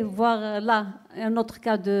pourrait voir là un autre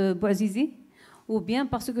cas de Bouazizi, ou bien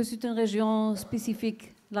parce que c'est une région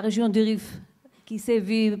spécifique, la région du Rif, qui s'est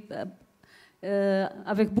vue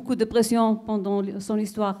avec beaucoup de pression pendant son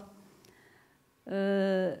histoire.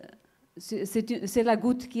 C'est la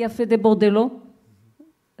goutte qui a fait déborder l'eau.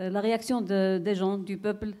 La réaction des gens, du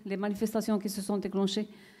peuple, les manifestations qui se sont déclenchées.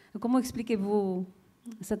 Comment expliquez-vous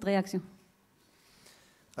cette réaction?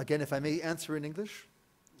 Again, if I may answer in English.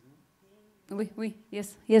 Oui,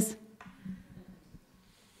 yes, yes.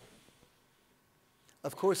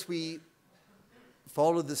 Of course, we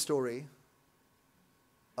followed the story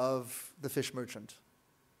of the fish merchant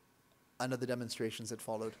and of the demonstrations that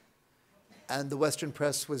followed. And the Western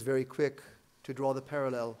press was very quick to draw the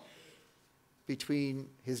parallel between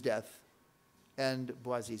his death and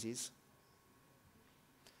Bouazizi's.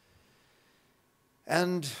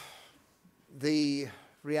 And the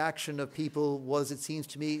reaction of people was, it seems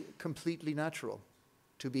to me, completely natural,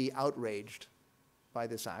 to be outraged by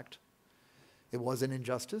this act. It was an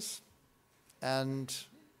injustice, and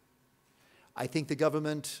I think the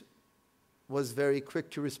government was very quick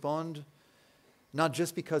to respond, not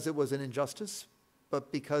just because it was an injustice, but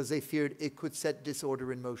because they feared it could set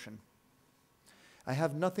disorder in motion. I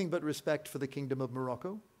have nothing but respect for the Kingdom of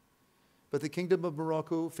Morocco, but the Kingdom of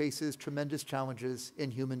Morocco faces tremendous challenges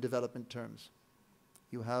in human development terms.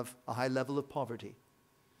 You have a high level of poverty.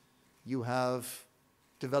 You have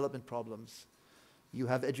development problems. You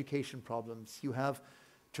have education problems. You have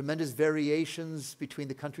tremendous variations between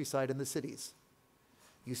the countryside and the cities.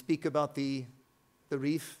 You speak about the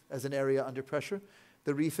Rif as an area under pressure.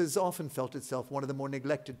 The Rif has often felt itself one of the more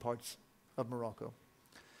neglected parts of Morocco.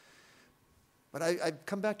 But I've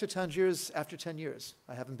come back to Tangiers after 10 years.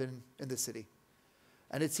 I haven't been in the city.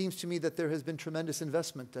 And it seems to me that there has been tremendous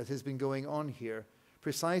investment that has been going on here.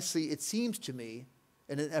 Precisely, it seems to me,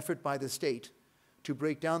 in an effort by the state to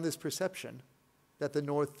break down this perception that the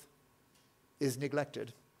North is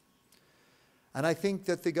neglected. And I think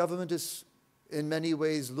that the government is, in many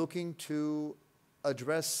ways, looking to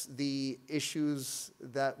address the issues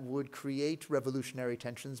that would create revolutionary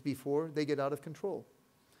tensions before they get out of control.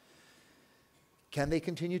 Can they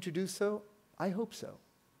continue to do so? I hope so,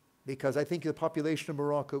 because I think the population of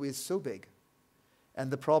Morocco is so big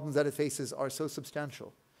and the problems that it faces are so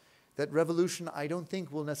substantial that revolution, I don't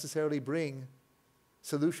think, will necessarily bring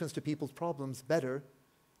solutions to people's problems better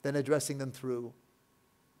than addressing them through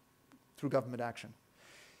government action.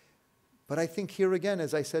 But I think here again,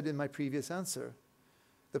 as I said in my previous answer,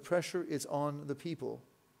 the pressure is on the people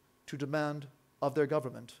to demand of their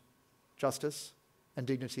government justice and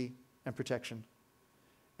dignity and protection.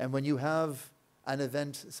 And when you have an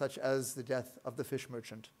event such as the death of the fish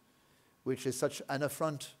merchant, which is such an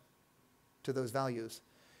affront to those values,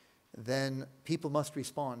 then people must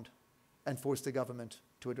respond and force the government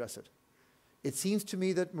to address it. It seems to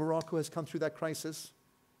me that Morocco has come through that crisis.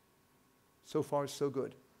 So far, so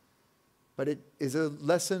good. But it is a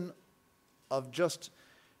lesson of just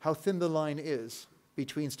how thin the line is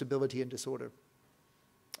between stability and disorder.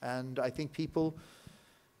 And I think people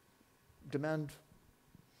demand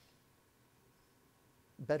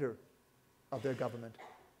better of their government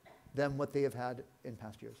than what they have had in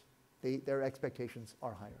past years. Their expectations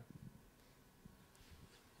are higher.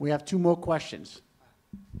 We have 2 more questions.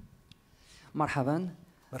 مرحبا.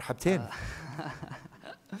 مرحبتين.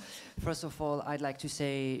 First of all, I'd like to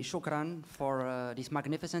say shukran for this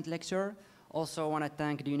magnificent lecture. Also want to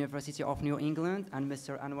thank the University of New England and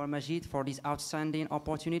Mr. Anouar Majid for this outstanding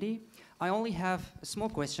opportunity. I only have a small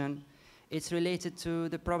question. It's related to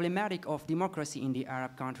the problematic of democracy in the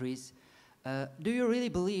Arab countries. Do you really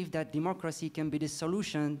believe that democracy can be the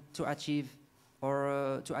solution to achieve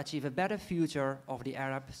a better future of the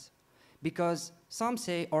Arabs? Because some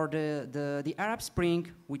say, or the Arab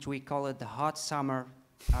Spring, which we call it the hot summer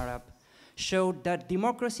Arab, showed that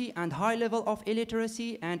democracy and high level of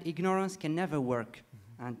illiteracy and ignorance can never work.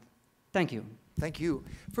 And thank you. Thank you.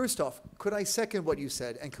 First off, could I second what you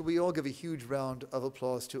said, and could we all give a huge round of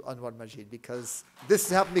applause to Anouar Majid, because this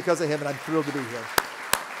happened because of him, and I'm thrilled to be here.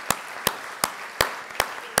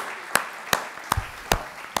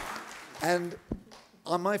 And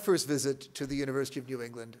on my first visit to the University of New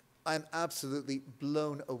England, I'm absolutely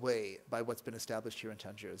blown away by what's been established here in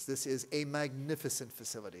Tangier. This is a magnificent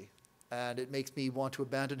facility, and it makes me want to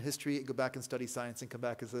abandon history, go back and study science, and come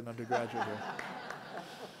back as an undergraduate here.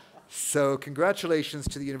 So congratulations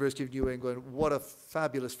to the University of New England. What a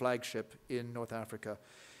fabulous flagship in North Africa.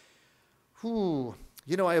 Whew.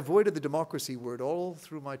 You know, I avoided the democracy word all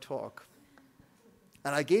through my talk.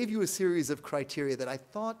 And I gave you a series of criteria that I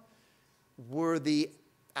thought were the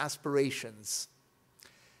aspirations.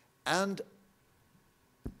 And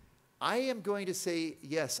I am going to say,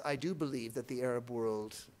 yes, I do believe that the Arab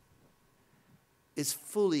world is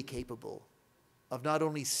fully capable of not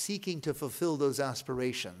only seeking to fulfill those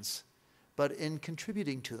aspirations, but in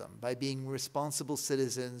contributing to them by being responsible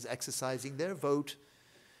citizens, exercising their vote,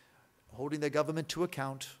 holding their government to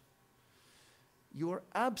account. You are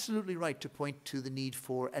absolutely right to point to the need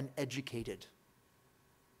for an educated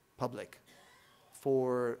public,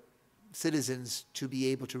 for citizens to be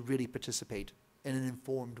able to really participate in an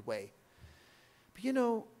informed way. But you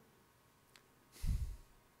know,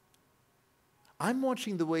 I'm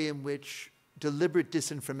watching the way in which deliberate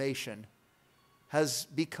disinformation has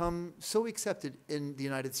become so accepted in the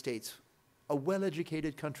United States, a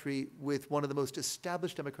well-educated country with one of the most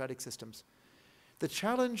established democratic systems. The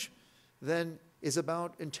challenge then is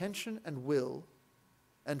about intention and will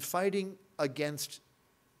and fighting against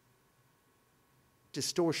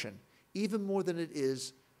distortion, even more than it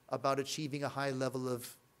is about achieving a high level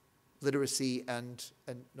of literacy and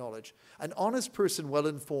knowledge. An honest person,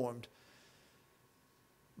 well-informed,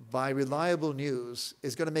 by reliable news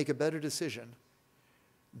is going to make a better decision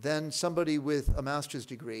than somebody with a master's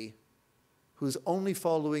degree who's only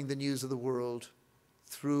following the news of the world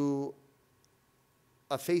through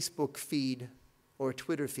a Facebook feed or a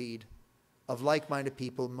Twitter feed of like-minded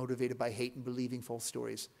people motivated by hate and believing false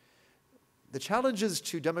stories. The challenges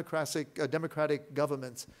to democratic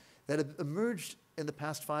governments that have emerged in the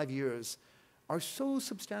past 5 years are so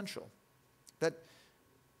substantial that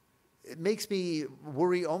it makes me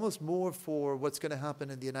worry almost more for what's going to happen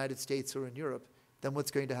in the United States or in Europe than what's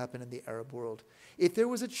going to happen in the Arab world. If there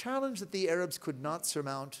was a challenge that the Arabs could not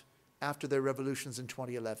surmount after their revolutions in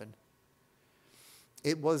 2011,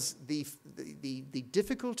 it was the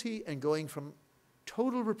difficulty in going from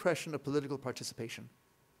total repression of political participation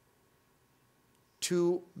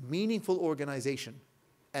to meaningful organization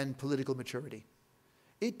and political maturity.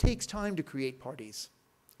 It takes time to create parties.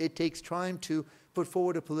 It takes time to put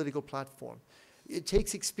forward a political platform. It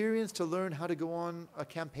takes experience to learn how to go on a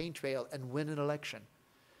campaign trail and win an election.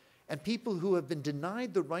 And people who have been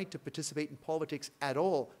denied the right to participate in politics at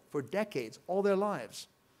all for decades, all their lives,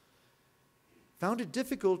 found it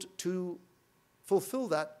difficult to fulfill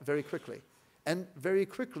that very quickly. And very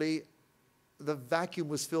quickly, the vacuum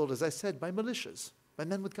was filled, as I said, by militias, by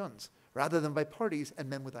men with guns, rather than by parties and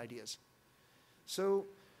men with ideas. So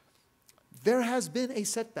there has been a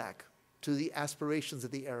setback to the aspirations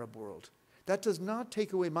of the Arab world. That does not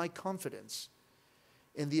take away my confidence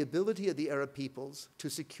in the ability of the Arab peoples to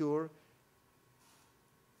secure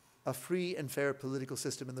a free and fair political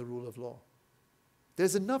system and the rule of law.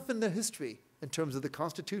 There's enough in their history in terms of the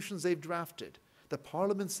constitutions they've drafted, the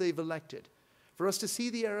parliaments they've elected, for us to see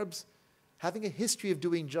the Arabs having a history of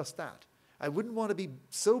doing just that. I wouldn't want to be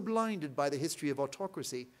so blinded by the history of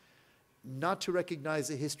autocracy not to recognize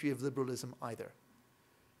the history of liberalism either.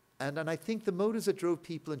 And I think the motives that drove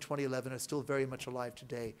people in 2011 are still very much alive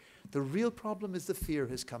today. The real problem is the fear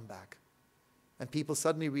has come back. And people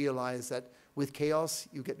suddenly realize that with chaos,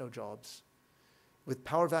 you get no jobs. With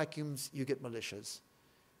power vacuums, you get militias.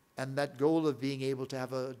 And that goal of being able to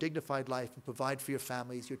have a dignified life and provide for your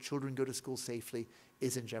families, your children go to school safely,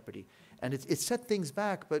 is in jeopardy. And it's set things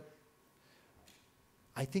back, but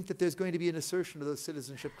I think that there's going to be an assertion of those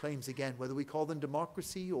citizenship claims again, whether we call them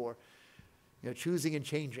democracy or choosing and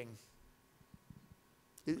changing.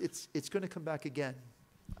 It's going to come back again.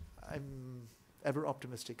 I'm ever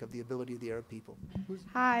optimistic of the ability of the Arab people.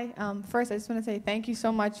 Hi. First, I just want to say thank you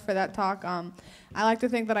so much for that talk. I like to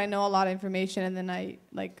think that I know a lot of information, and then I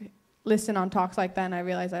listen on talks like that, and I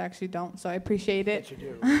realize I actually don't. So I appreciate it. Yes,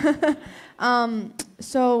 you do.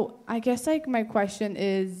 So I guess my question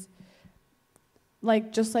is,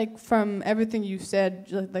 just from everything you said,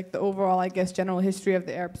 the overall, I guess, general history of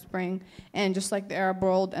the Arab Spring, and just the Arab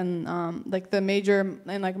world, and the major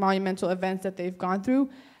and monumental events that they've gone through,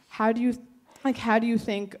 how do you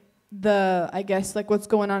think what's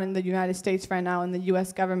going on in the United States right now in the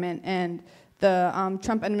U.S. government and the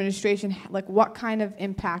Trump administration, what kind of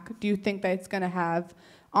impact do you think that it's going to have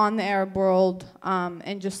on the Arab world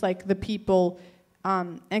and just the people?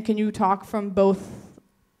 And can you talk from both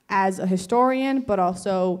as a historian, but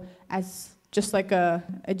also as just a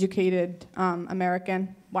educated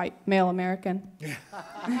American, white male American?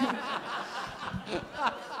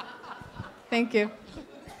 Thank you.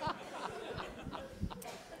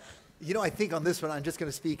 I think on this one, I'm just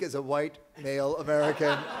going to speak as a white male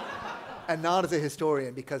American and not as a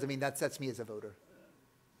historian, because, that sets me as a voter.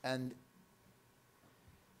 And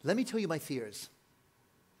let me tell you my fears.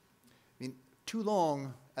 Too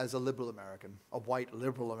long as a liberal American, a white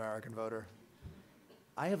liberal American voter,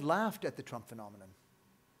 I have laughed at the Trump phenomenon.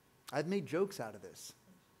 I've made jokes out of this.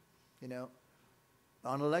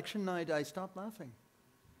 On election night, I stopped laughing.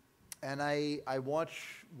 And I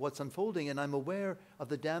watch what's unfolding, and I'm aware of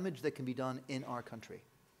the damage that can be done in our country.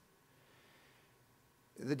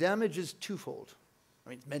 The damage is twofold.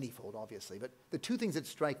 It's manyfold, obviously, but the two things that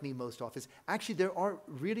strike me most off is, actually, there are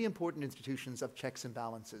really important institutions of checks and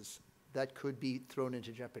balances that could be thrown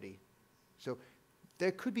into jeopardy. So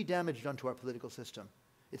there could be damage done to our political system.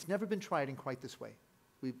 It's never been tried in quite this way.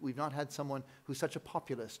 We've not had someone who's such a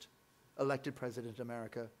populist elected president of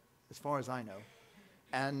America, as far as I know.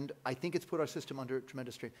 And I think it's put our system under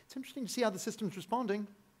tremendous strain. It's interesting to see how the system's responding.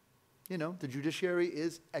 The judiciary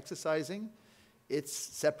is exercising its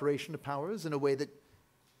separation of powers in a way that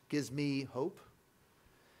gives me hope.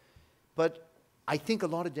 But I think a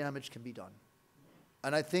lot of damage can be done.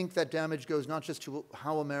 And I think that damage goes not just to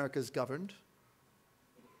how America's governed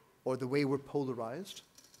or the way we're polarized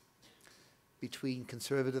between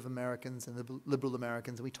conservative Americans and liberal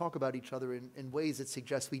Americans. And we talk about each other in ways that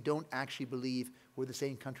suggest we don't actually believe we're the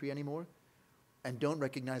same country anymore and don't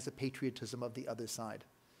recognize the patriotism of the other side.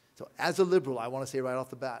 So as a liberal, I want to say right off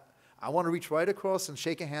the bat, I want to reach right across and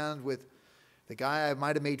shake a hand with the guy I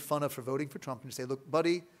might have made fun of for voting for Trump and say, look,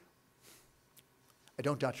 buddy, I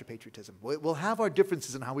don't doubt your patriotism. We'll have our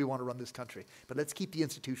differences in how we want to run this country, but let's keep the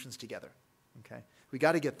institutions together, okay? We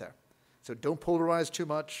got to get there. So don't polarize too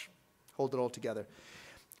much. Hold it all together.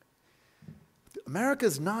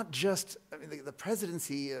 America's not just, the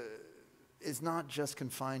presidency is not just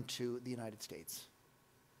confined to the United States.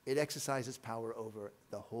 It exercises power over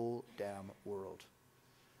the whole damn world.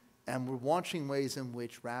 And we're watching ways in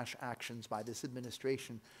which rash actions by this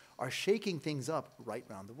administration are shaking things up right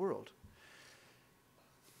around the world.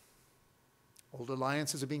 Old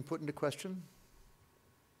alliances are being put into question.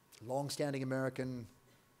 Long-standing American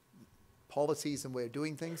policies and way of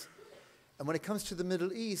doing things. And when it comes to the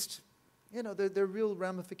Middle East, there are real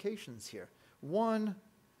ramifications here. One,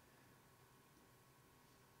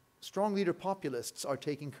 strong leader populists are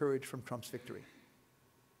taking courage from Trump's victory.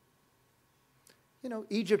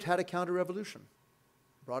 Egypt had a counter-revolution,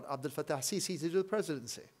 brought Abdel Fattah Sisi to the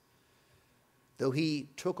presidency. Though he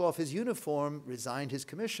took off his uniform, resigned his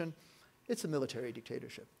commission, it's a military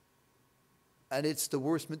dictatorship. And it's the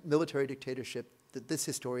worst military dictatorship that this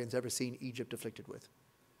historian's ever seen Egypt afflicted with.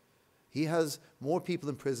 He has more people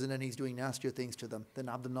in prison and he's doing nastier things to them than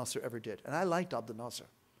Abdel Nasser ever did. And I liked Abdel Nasser.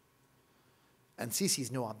 And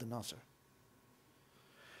Sisi's no Abdel Nasser.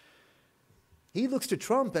 He looks to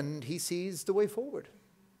Trump and he sees the way forward.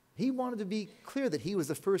 He wanted to be clear that he was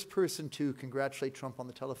the first person to congratulate Trump on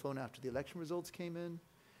the telephone after the election results came in.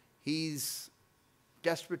 He's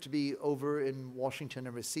desperate to be over in Washington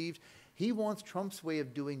and received. He wants Trump's way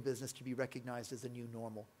of doing business to be recognized as the new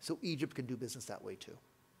normal, so Egypt can do business that way too.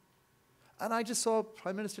 And I just saw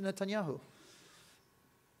Prime Minister Netanyahu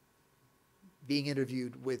being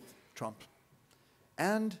interviewed with Trump.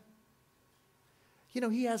 And, you know,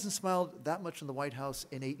 he hasn't smiled that much in the White House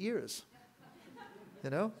in 8 years.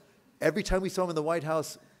 You know? Every time we saw him in the White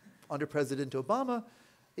House under President Obama,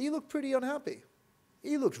 he looked pretty unhappy.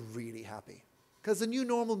 He looked really happy. Because the new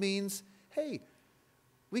normal means, hey,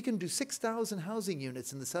 we can do 6,000 housing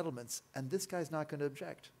units in the settlements, and this guy's not going to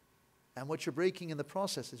object. And what you're breaking in the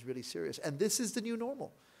process is really serious. And this is the new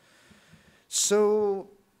normal. So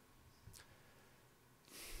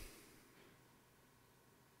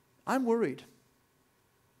I'm worried.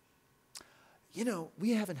 You know,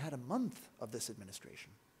 we haven't had a month of this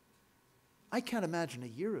administration. I can't imagine a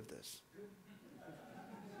year of this.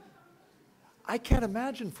 I can't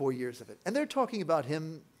imagine 4 years of it. And they're talking about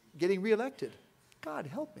him getting reelected. God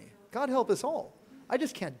help me. God help us all. I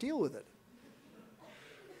just can't deal with it.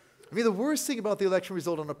 I mean, the worst thing about the election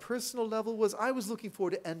result on a personal level was I was looking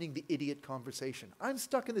forward to ending the idiot conversation. I'm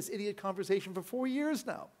stuck in this idiot conversation for 4 years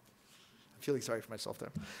now. I'm feeling sorry for myself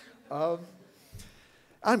there.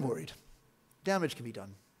 I'm worried. Damage can be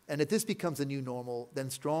done. And if this becomes a new normal, then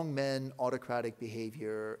strong men, autocratic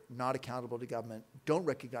behavior, not accountable to government, don't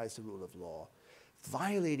recognize the rule of law,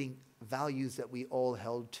 violating values that we all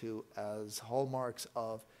held to as hallmarks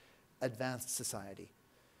of advanced society.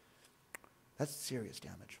 That's serious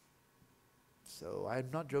damage. So I'm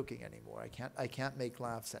not joking anymore. I can't make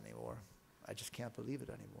laughs anymore. I just can't believe it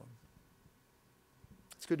anymore.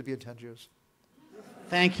 It's good to be in Tangier.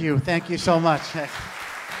 Thank you so much.